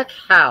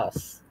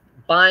Trackhouse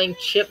buying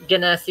Chip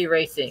Ganassi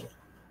Racing.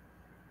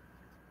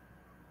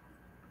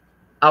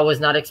 I was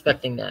not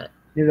expecting that.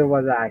 Neither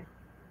was I.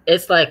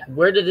 It's like,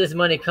 where did this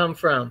money come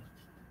from?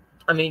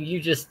 I mean,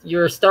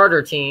 you're a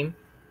starter team.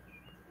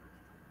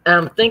 And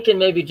I'm thinking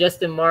maybe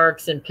Justin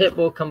Marks and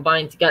Pitbull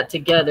got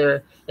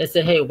together and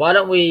said, hey, why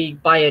don't we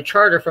buy a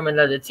charter from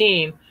another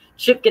team?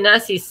 Chip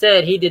Ganassi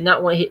said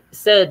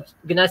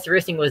Ganassi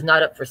Racing was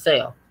not up for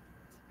sale.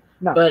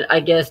 No. But I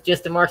guess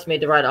Justin Marks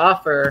made the right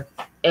offer,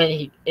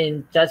 and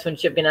that's when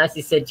Chip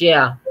Ganassi said,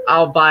 yeah,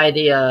 I'll buy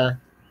the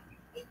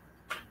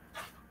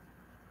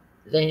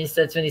then he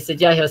said,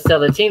 yeah, he'll sell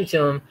the team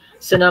to him.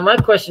 So now my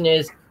question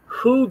is,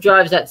 who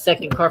drives that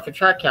second car for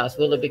Trackhouse?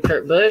 Will it be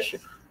Kurt Busch?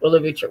 Will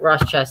it be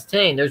Ross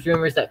Chastain? There's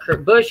rumors that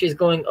Kurt Busch is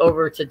going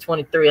over to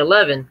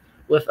 2311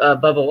 with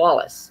Bubba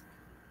Wallace.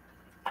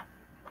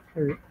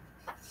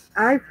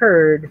 I've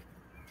heard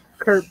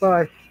Kurt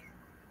Busch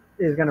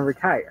is going to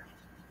retire.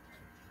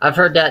 I've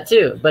heard that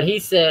too, but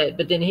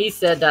then he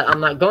said that I'm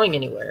not going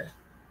anywhere.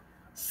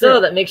 So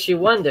that makes you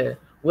wonder,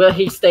 will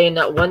he stay in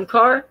that one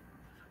car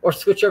or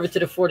switch over to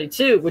the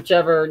 42,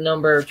 whichever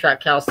number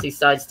Trackhouse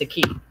decides to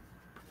keep?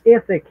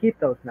 If they keep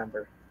those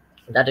numbers.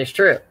 That is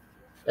true.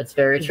 That's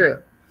very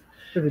true.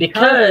 So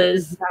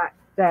because it's not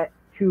set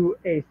to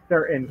a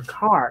certain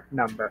car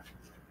number.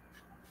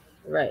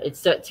 Right, it's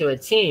set to a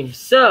team.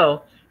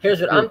 So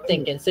here's what I'm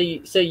thinking. So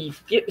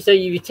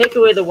you take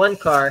away the one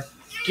car,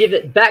 give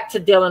it back to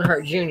Dale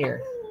Earnhardt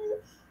Jr.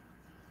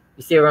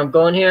 You see where I'm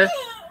going here?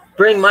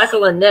 Bring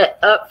Michael Annett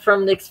up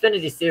from the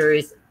Xfinity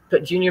Series,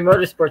 put Junior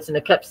Motorsports in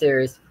the Cup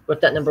Series with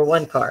that number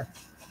one car.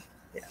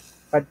 Yeah,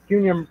 but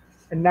Junior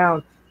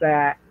announced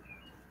that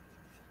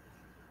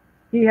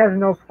he has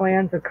no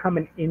plans of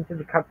coming into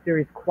the Cup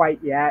Series quite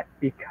yet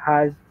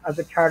because of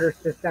the charter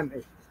system.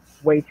 It's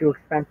way too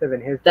expensive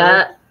in his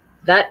and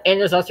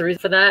there's also a reason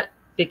for that,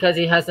 because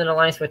he has an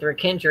alliance with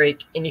Rick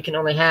Hendrick, and you can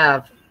only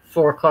have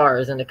 4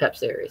 cars in the Cup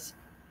Series.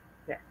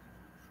 Yeah.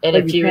 And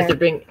if he was to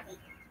bring...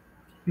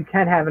 You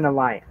can have an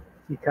alliance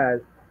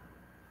because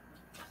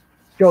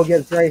Joe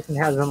Gibbs Racing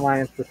has an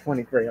alliance with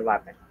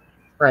 2311.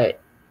 Right.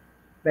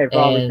 They've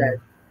always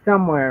had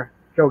somewhere,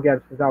 Joe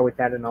Gibbs has always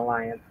had an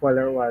alliance,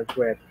 whether it was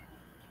with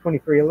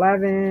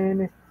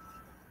 2311,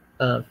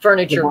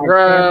 Furniture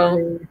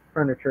Row.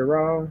 Furniture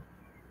Row.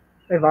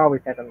 They've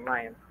always had an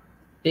alliance.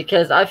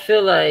 Because I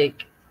feel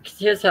like,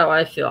 here's how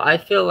I feel. I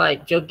feel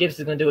like Joe Gibbs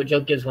is going to do what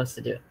Joe Gibbs wants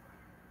to do.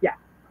 Yeah.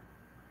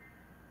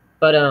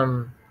 But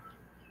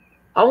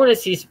I want to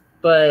see,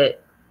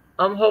 but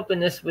I'm hoping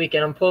this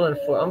weekend, I'm pulling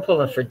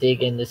for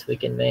Deegan this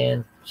weekend,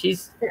 man.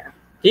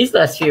 These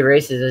last few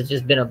races has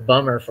just been a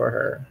bummer for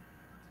her.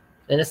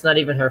 And it's not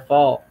even her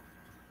fault.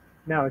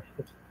 No, it's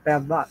just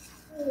bad luck.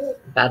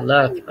 Bad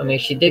luck. I mean,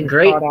 she did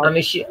great. I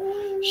mean, she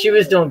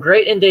was doing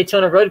great in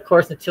Daytona Road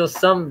Course until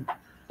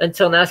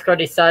NASCAR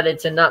decided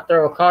to not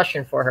throw a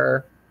caution for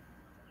her.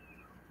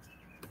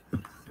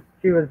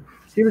 She was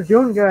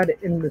doing good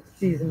in the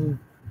season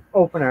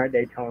opener at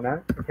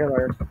Daytona until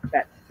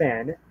that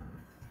spin.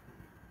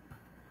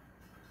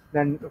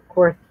 Then, of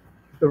course,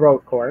 the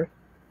road course.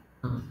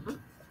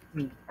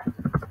 I'm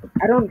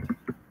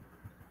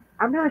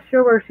not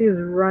sure where she was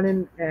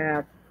running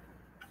at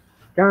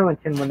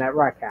Darlington when that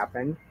wreck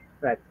happened,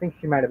 but I think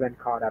she might have been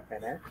caught up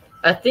in it.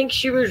 I think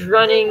she was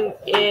running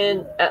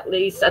in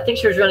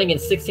 16th or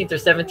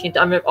 17th.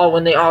 I remember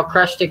when they all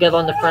crashed together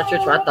on the front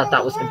stretch. I thought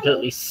that was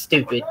completely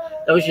stupid.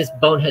 That was just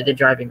boneheaded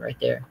driving right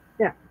there.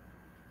 Yeah.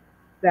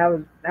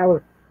 That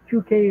was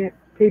 2 chaotic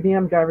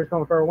KBM drivers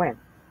going for a win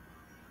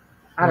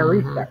on a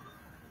restart.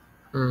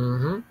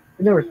 Mm-hmm.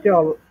 And there were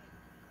still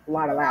a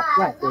lot of laps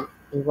left. It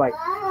was like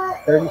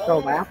 30 so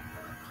laps.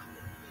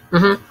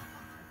 Mm-hmm.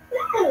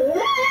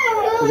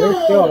 So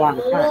there's still a lot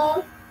of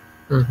time.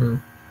 Mm-hmm.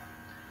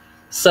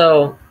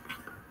 So,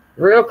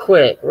 real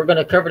quick, we're going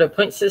to cover the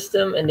point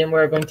system, and then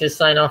we're going to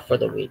sign off for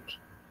the week.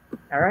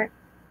 All right.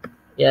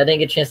 Yeah, I didn't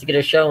get a chance to get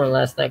a show in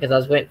last night because I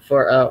was waiting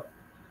for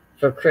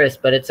Chris,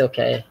 but it's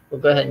okay.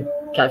 We'll go ahead and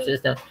capture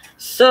this now.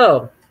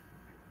 So,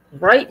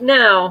 right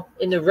now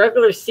in the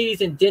regular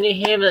season,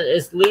 Denny Hamlin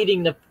is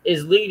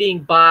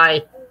leading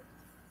by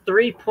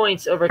 3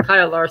 points over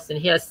Kyle Larson.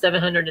 He has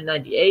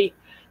 798.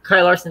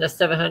 Kyle Larson has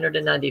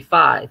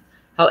 795.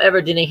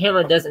 However, Denny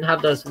Hamlin doesn't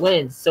have those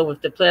wins. So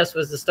if the playoffs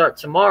was to start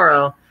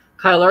tomorrow,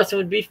 Kyle Larson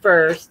would be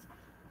first,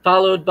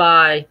 followed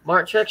by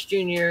Martin Truex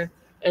Jr.,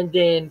 and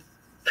then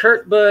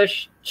Kurt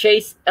Busch,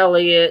 Chase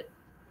Elliott,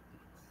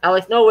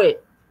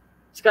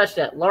 scratch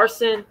that.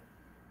 Larson.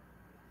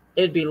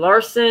 It'd be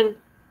Larson,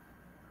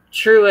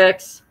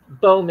 Truex,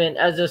 Bowman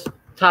as those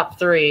top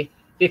three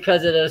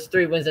because of those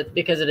 3 wins,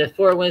 because of the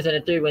 4 wins and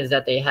the 3 wins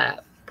that they have.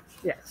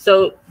 Yeah.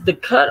 So the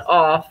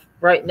cutoff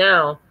right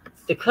now,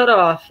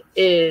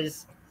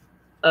 is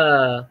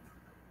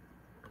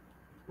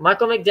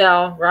Michael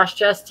McDowell, Ross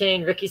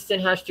Chastain, Ricky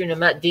Stenhouse Jr.,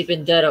 Matt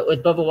DiBenedetto,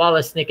 with Bubba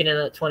Wallace sneaking in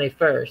at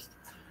 21st.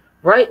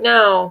 Right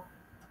now,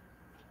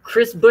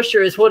 Chris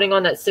Buescher is holding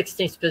on that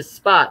 16th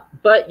spot,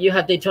 but you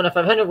have Daytona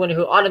 500 winner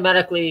who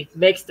automatically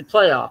makes the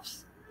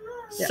playoffs.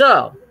 Yeah.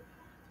 So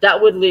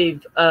that would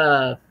leave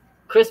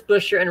Chris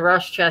Buescher and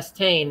Ross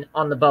Chastain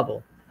on the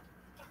bubble.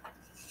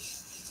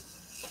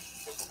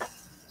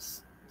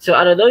 So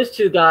out of those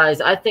 2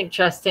 guys, I think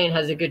Chastain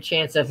has a good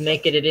chance of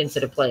making it into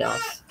the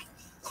playoffs.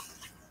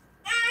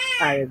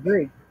 I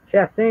agree.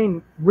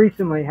 Chastain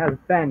recently has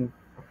been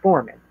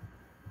performing.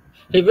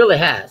 He really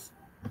has.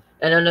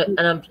 And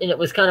it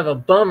was kind of a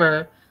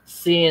bummer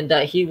seeing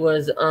that he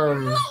was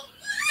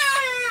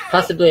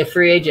possibly a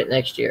free agent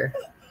next year.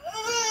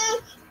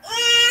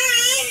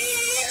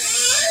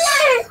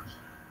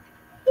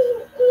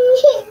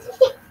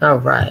 All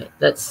right,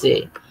 let's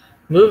see.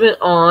 Moving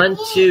on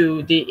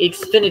to the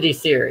Xfinity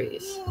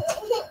Series.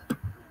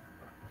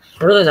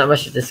 Really not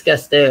much to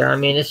discuss there. I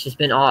mean, it's just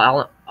been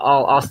all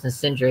Austin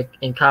Cindric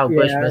and Kyle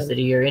Busch most of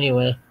the year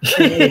anyway.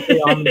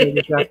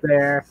 Up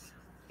there.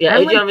 Yeah,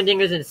 AJ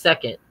Allmendinger's in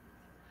second.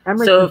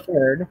 So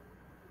third.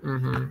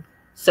 Mm-hmm.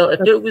 So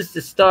if it was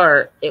to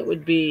start, it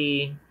would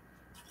be.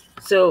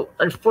 So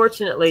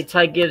unfortunately,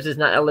 Ty Gibbs is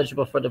not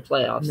eligible for the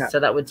playoffs, so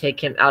that would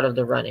take him out of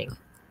the running.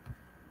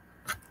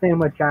 Same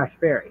with Josh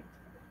Berry.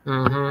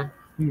 Mm-hmm.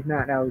 He's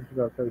not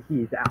eligible, so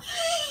he's out.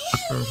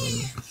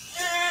 Mm-hmm.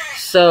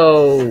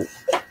 So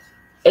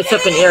it's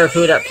up in the air of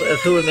who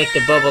would make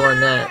the bubble on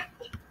that.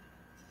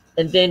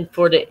 And then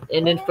for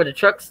the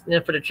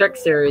truck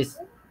series,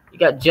 you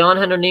got John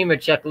Hunter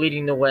Nemechek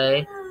leading the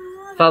way,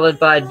 followed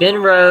by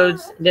Ben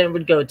Rhodes. Then it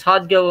would go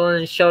Todd Gilliland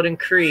and Sheldon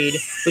Creed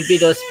would be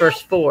those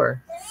first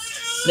 4.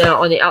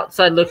 Now on the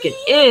outside looking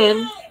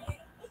in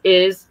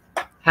is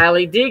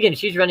Hailie Deegan.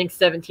 She's running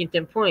 17th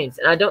in points,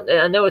 and I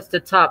know it's the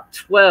top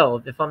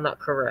 12 if I'm not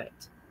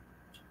correct.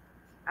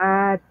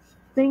 I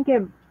think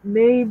it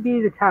may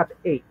be the top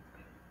 8.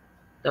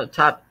 No,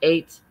 top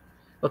 8.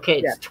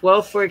 Okay, it's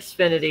 12 for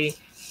Xfinity,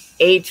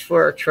 8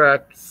 for a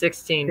truck,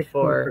 16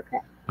 for.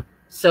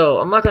 So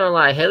I'm not gonna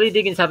lie, Hailie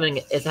Deegan's having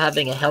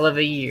a hell of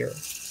a year.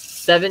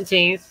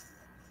 17th.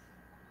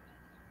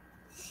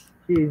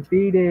 She's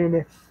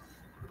beaten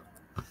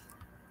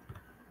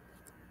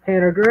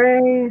Tanner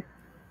Gray.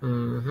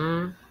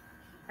 Mm-hmm.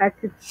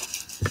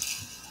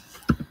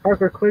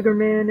 Parker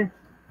Kligerman.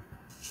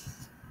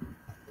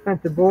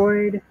 Spencer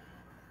Boyd.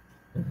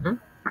 Mm-hmm.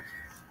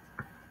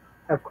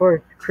 Of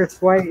course,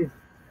 Kris Wright is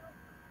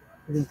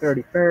in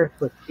 31st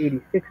with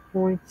 86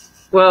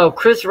 points. Well,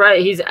 Kris Wright,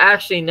 he's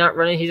actually not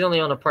running. He's only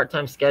on a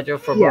part-time schedule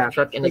for both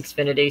truck and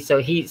Xfinity, so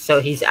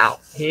he's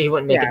out. He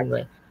wouldn't make it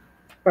anyway.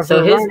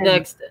 So his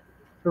next.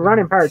 For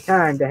running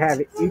part-time to have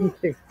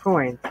 86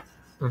 points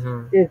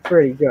is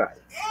pretty good.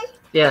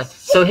 Yeah.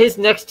 So his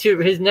next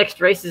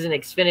races in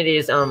Xfinity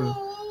is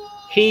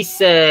he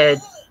said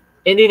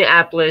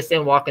Indianapolis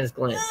and Watkins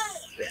Glen.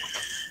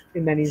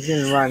 And then he's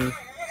gonna run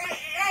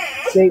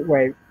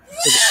Gateway for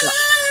the truck.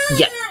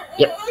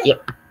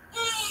 Yep.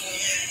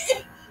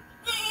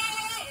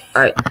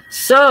 All right.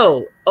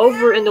 So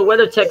over in the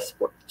WeatherTech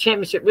Sport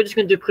Championship, we're just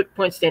gonna do quick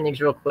point standings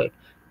real quick.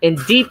 In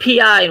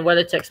DPI and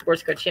WeatherTech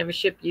Sports Car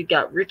Championship, you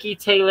got Ricky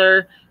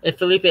Taylor and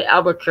Felipe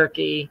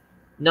Albuquerque,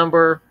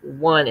 number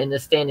 1 in the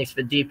standings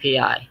for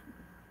DPI.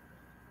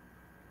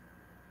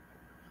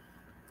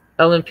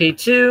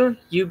 LMP2,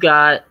 you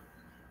got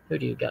who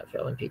do you got for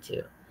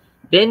LMP2?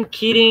 Ben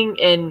Keating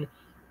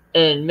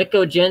and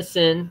Mikko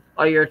Jensen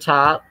are your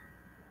top.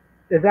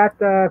 Is that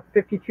the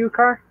 52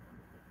 car?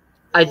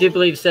 I do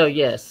believe so,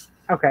 yes.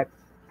 Okay.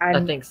 I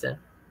think so.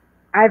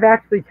 I've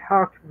actually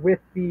talked with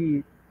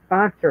the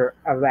sponsor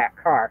of that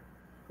car.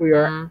 We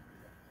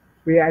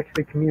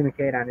actually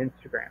communicate on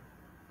Instagram.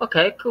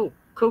 Okay, cool.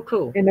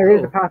 And there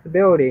is a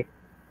possibility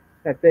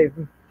that they've.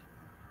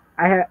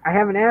 I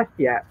haven't asked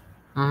yet.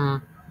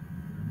 Mm-hmm.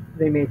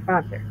 They may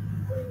sponsor.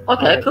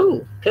 Okay,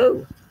 cool.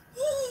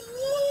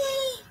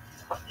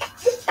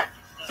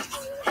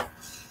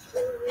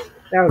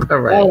 That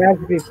would have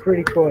to be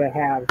pretty cool to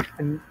have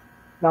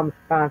some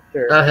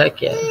sponsor. Oh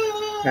heck yeah!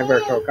 My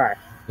virtual car.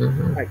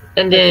 Mm-hmm. Like,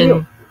 and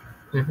then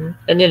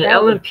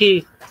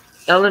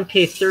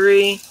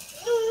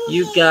LMP3,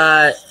 you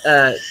got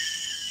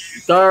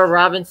Gar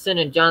Robinson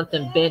and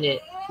Jonathan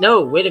Bennett.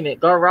 No, wait a minute.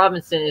 Gar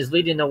Robinson is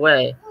leading the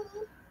way.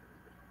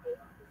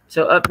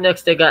 So up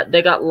next they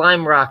got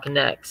Lime Rock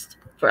next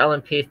for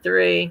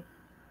LMP3.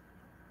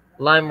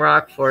 Lime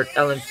Rock for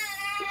LMP,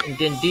 and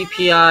then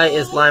DPI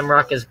is Lime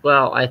Rock as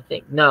well, I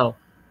think. No,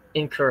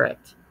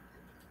 incorrect.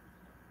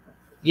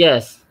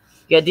 Yes,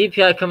 you got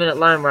DPI coming at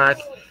Lime Rock.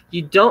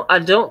 I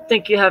don't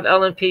think you have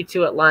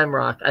LMP2 at Lime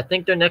Rock. I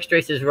think their next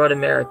race is Road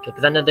America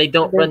because I know they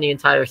don't run the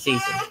entire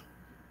season.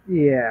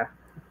 Yeah.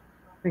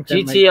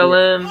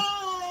 GTLM,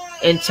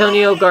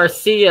 Antonio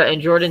Garcia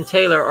and Jordan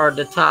Taylor are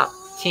the top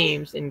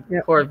teams in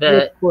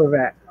Corvette.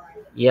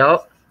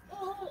 Yep.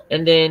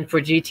 And then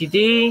for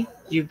GTD,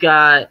 you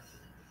got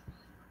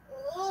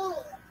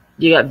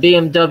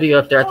BMW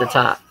up there at the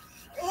top.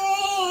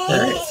 All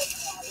right.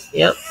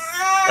 Yep.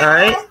 All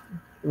right.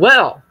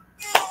 Well,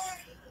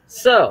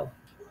 so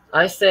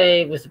I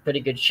say it was a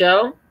pretty good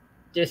show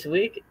this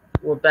week.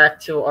 We're back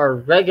to our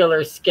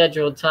regular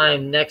scheduled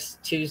time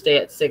next Tuesday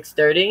at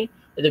 6:30.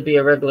 It'll be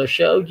a regular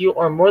show. You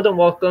are more than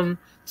welcome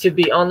to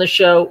be on the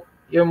show.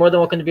 You're more than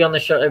welcome to be on the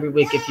show every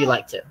week if you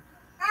like to.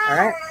 All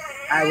right.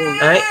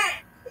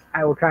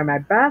 I will try my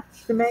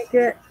best to make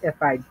it.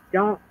 If I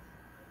don't,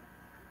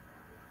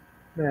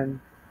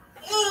 then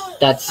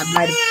that's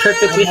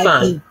perfectly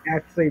fine.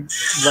 Actually,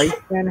 race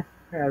then,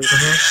 as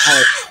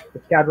how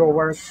the schedule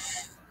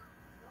works.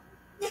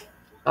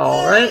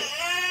 All right.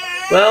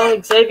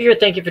 Well, Xavier,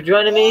 thank you for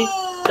joining me.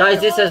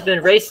 Guys, this has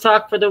been Race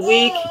Talk for the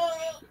week.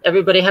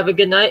 Everybody have a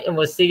good night, and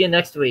we'll see you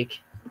next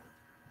week.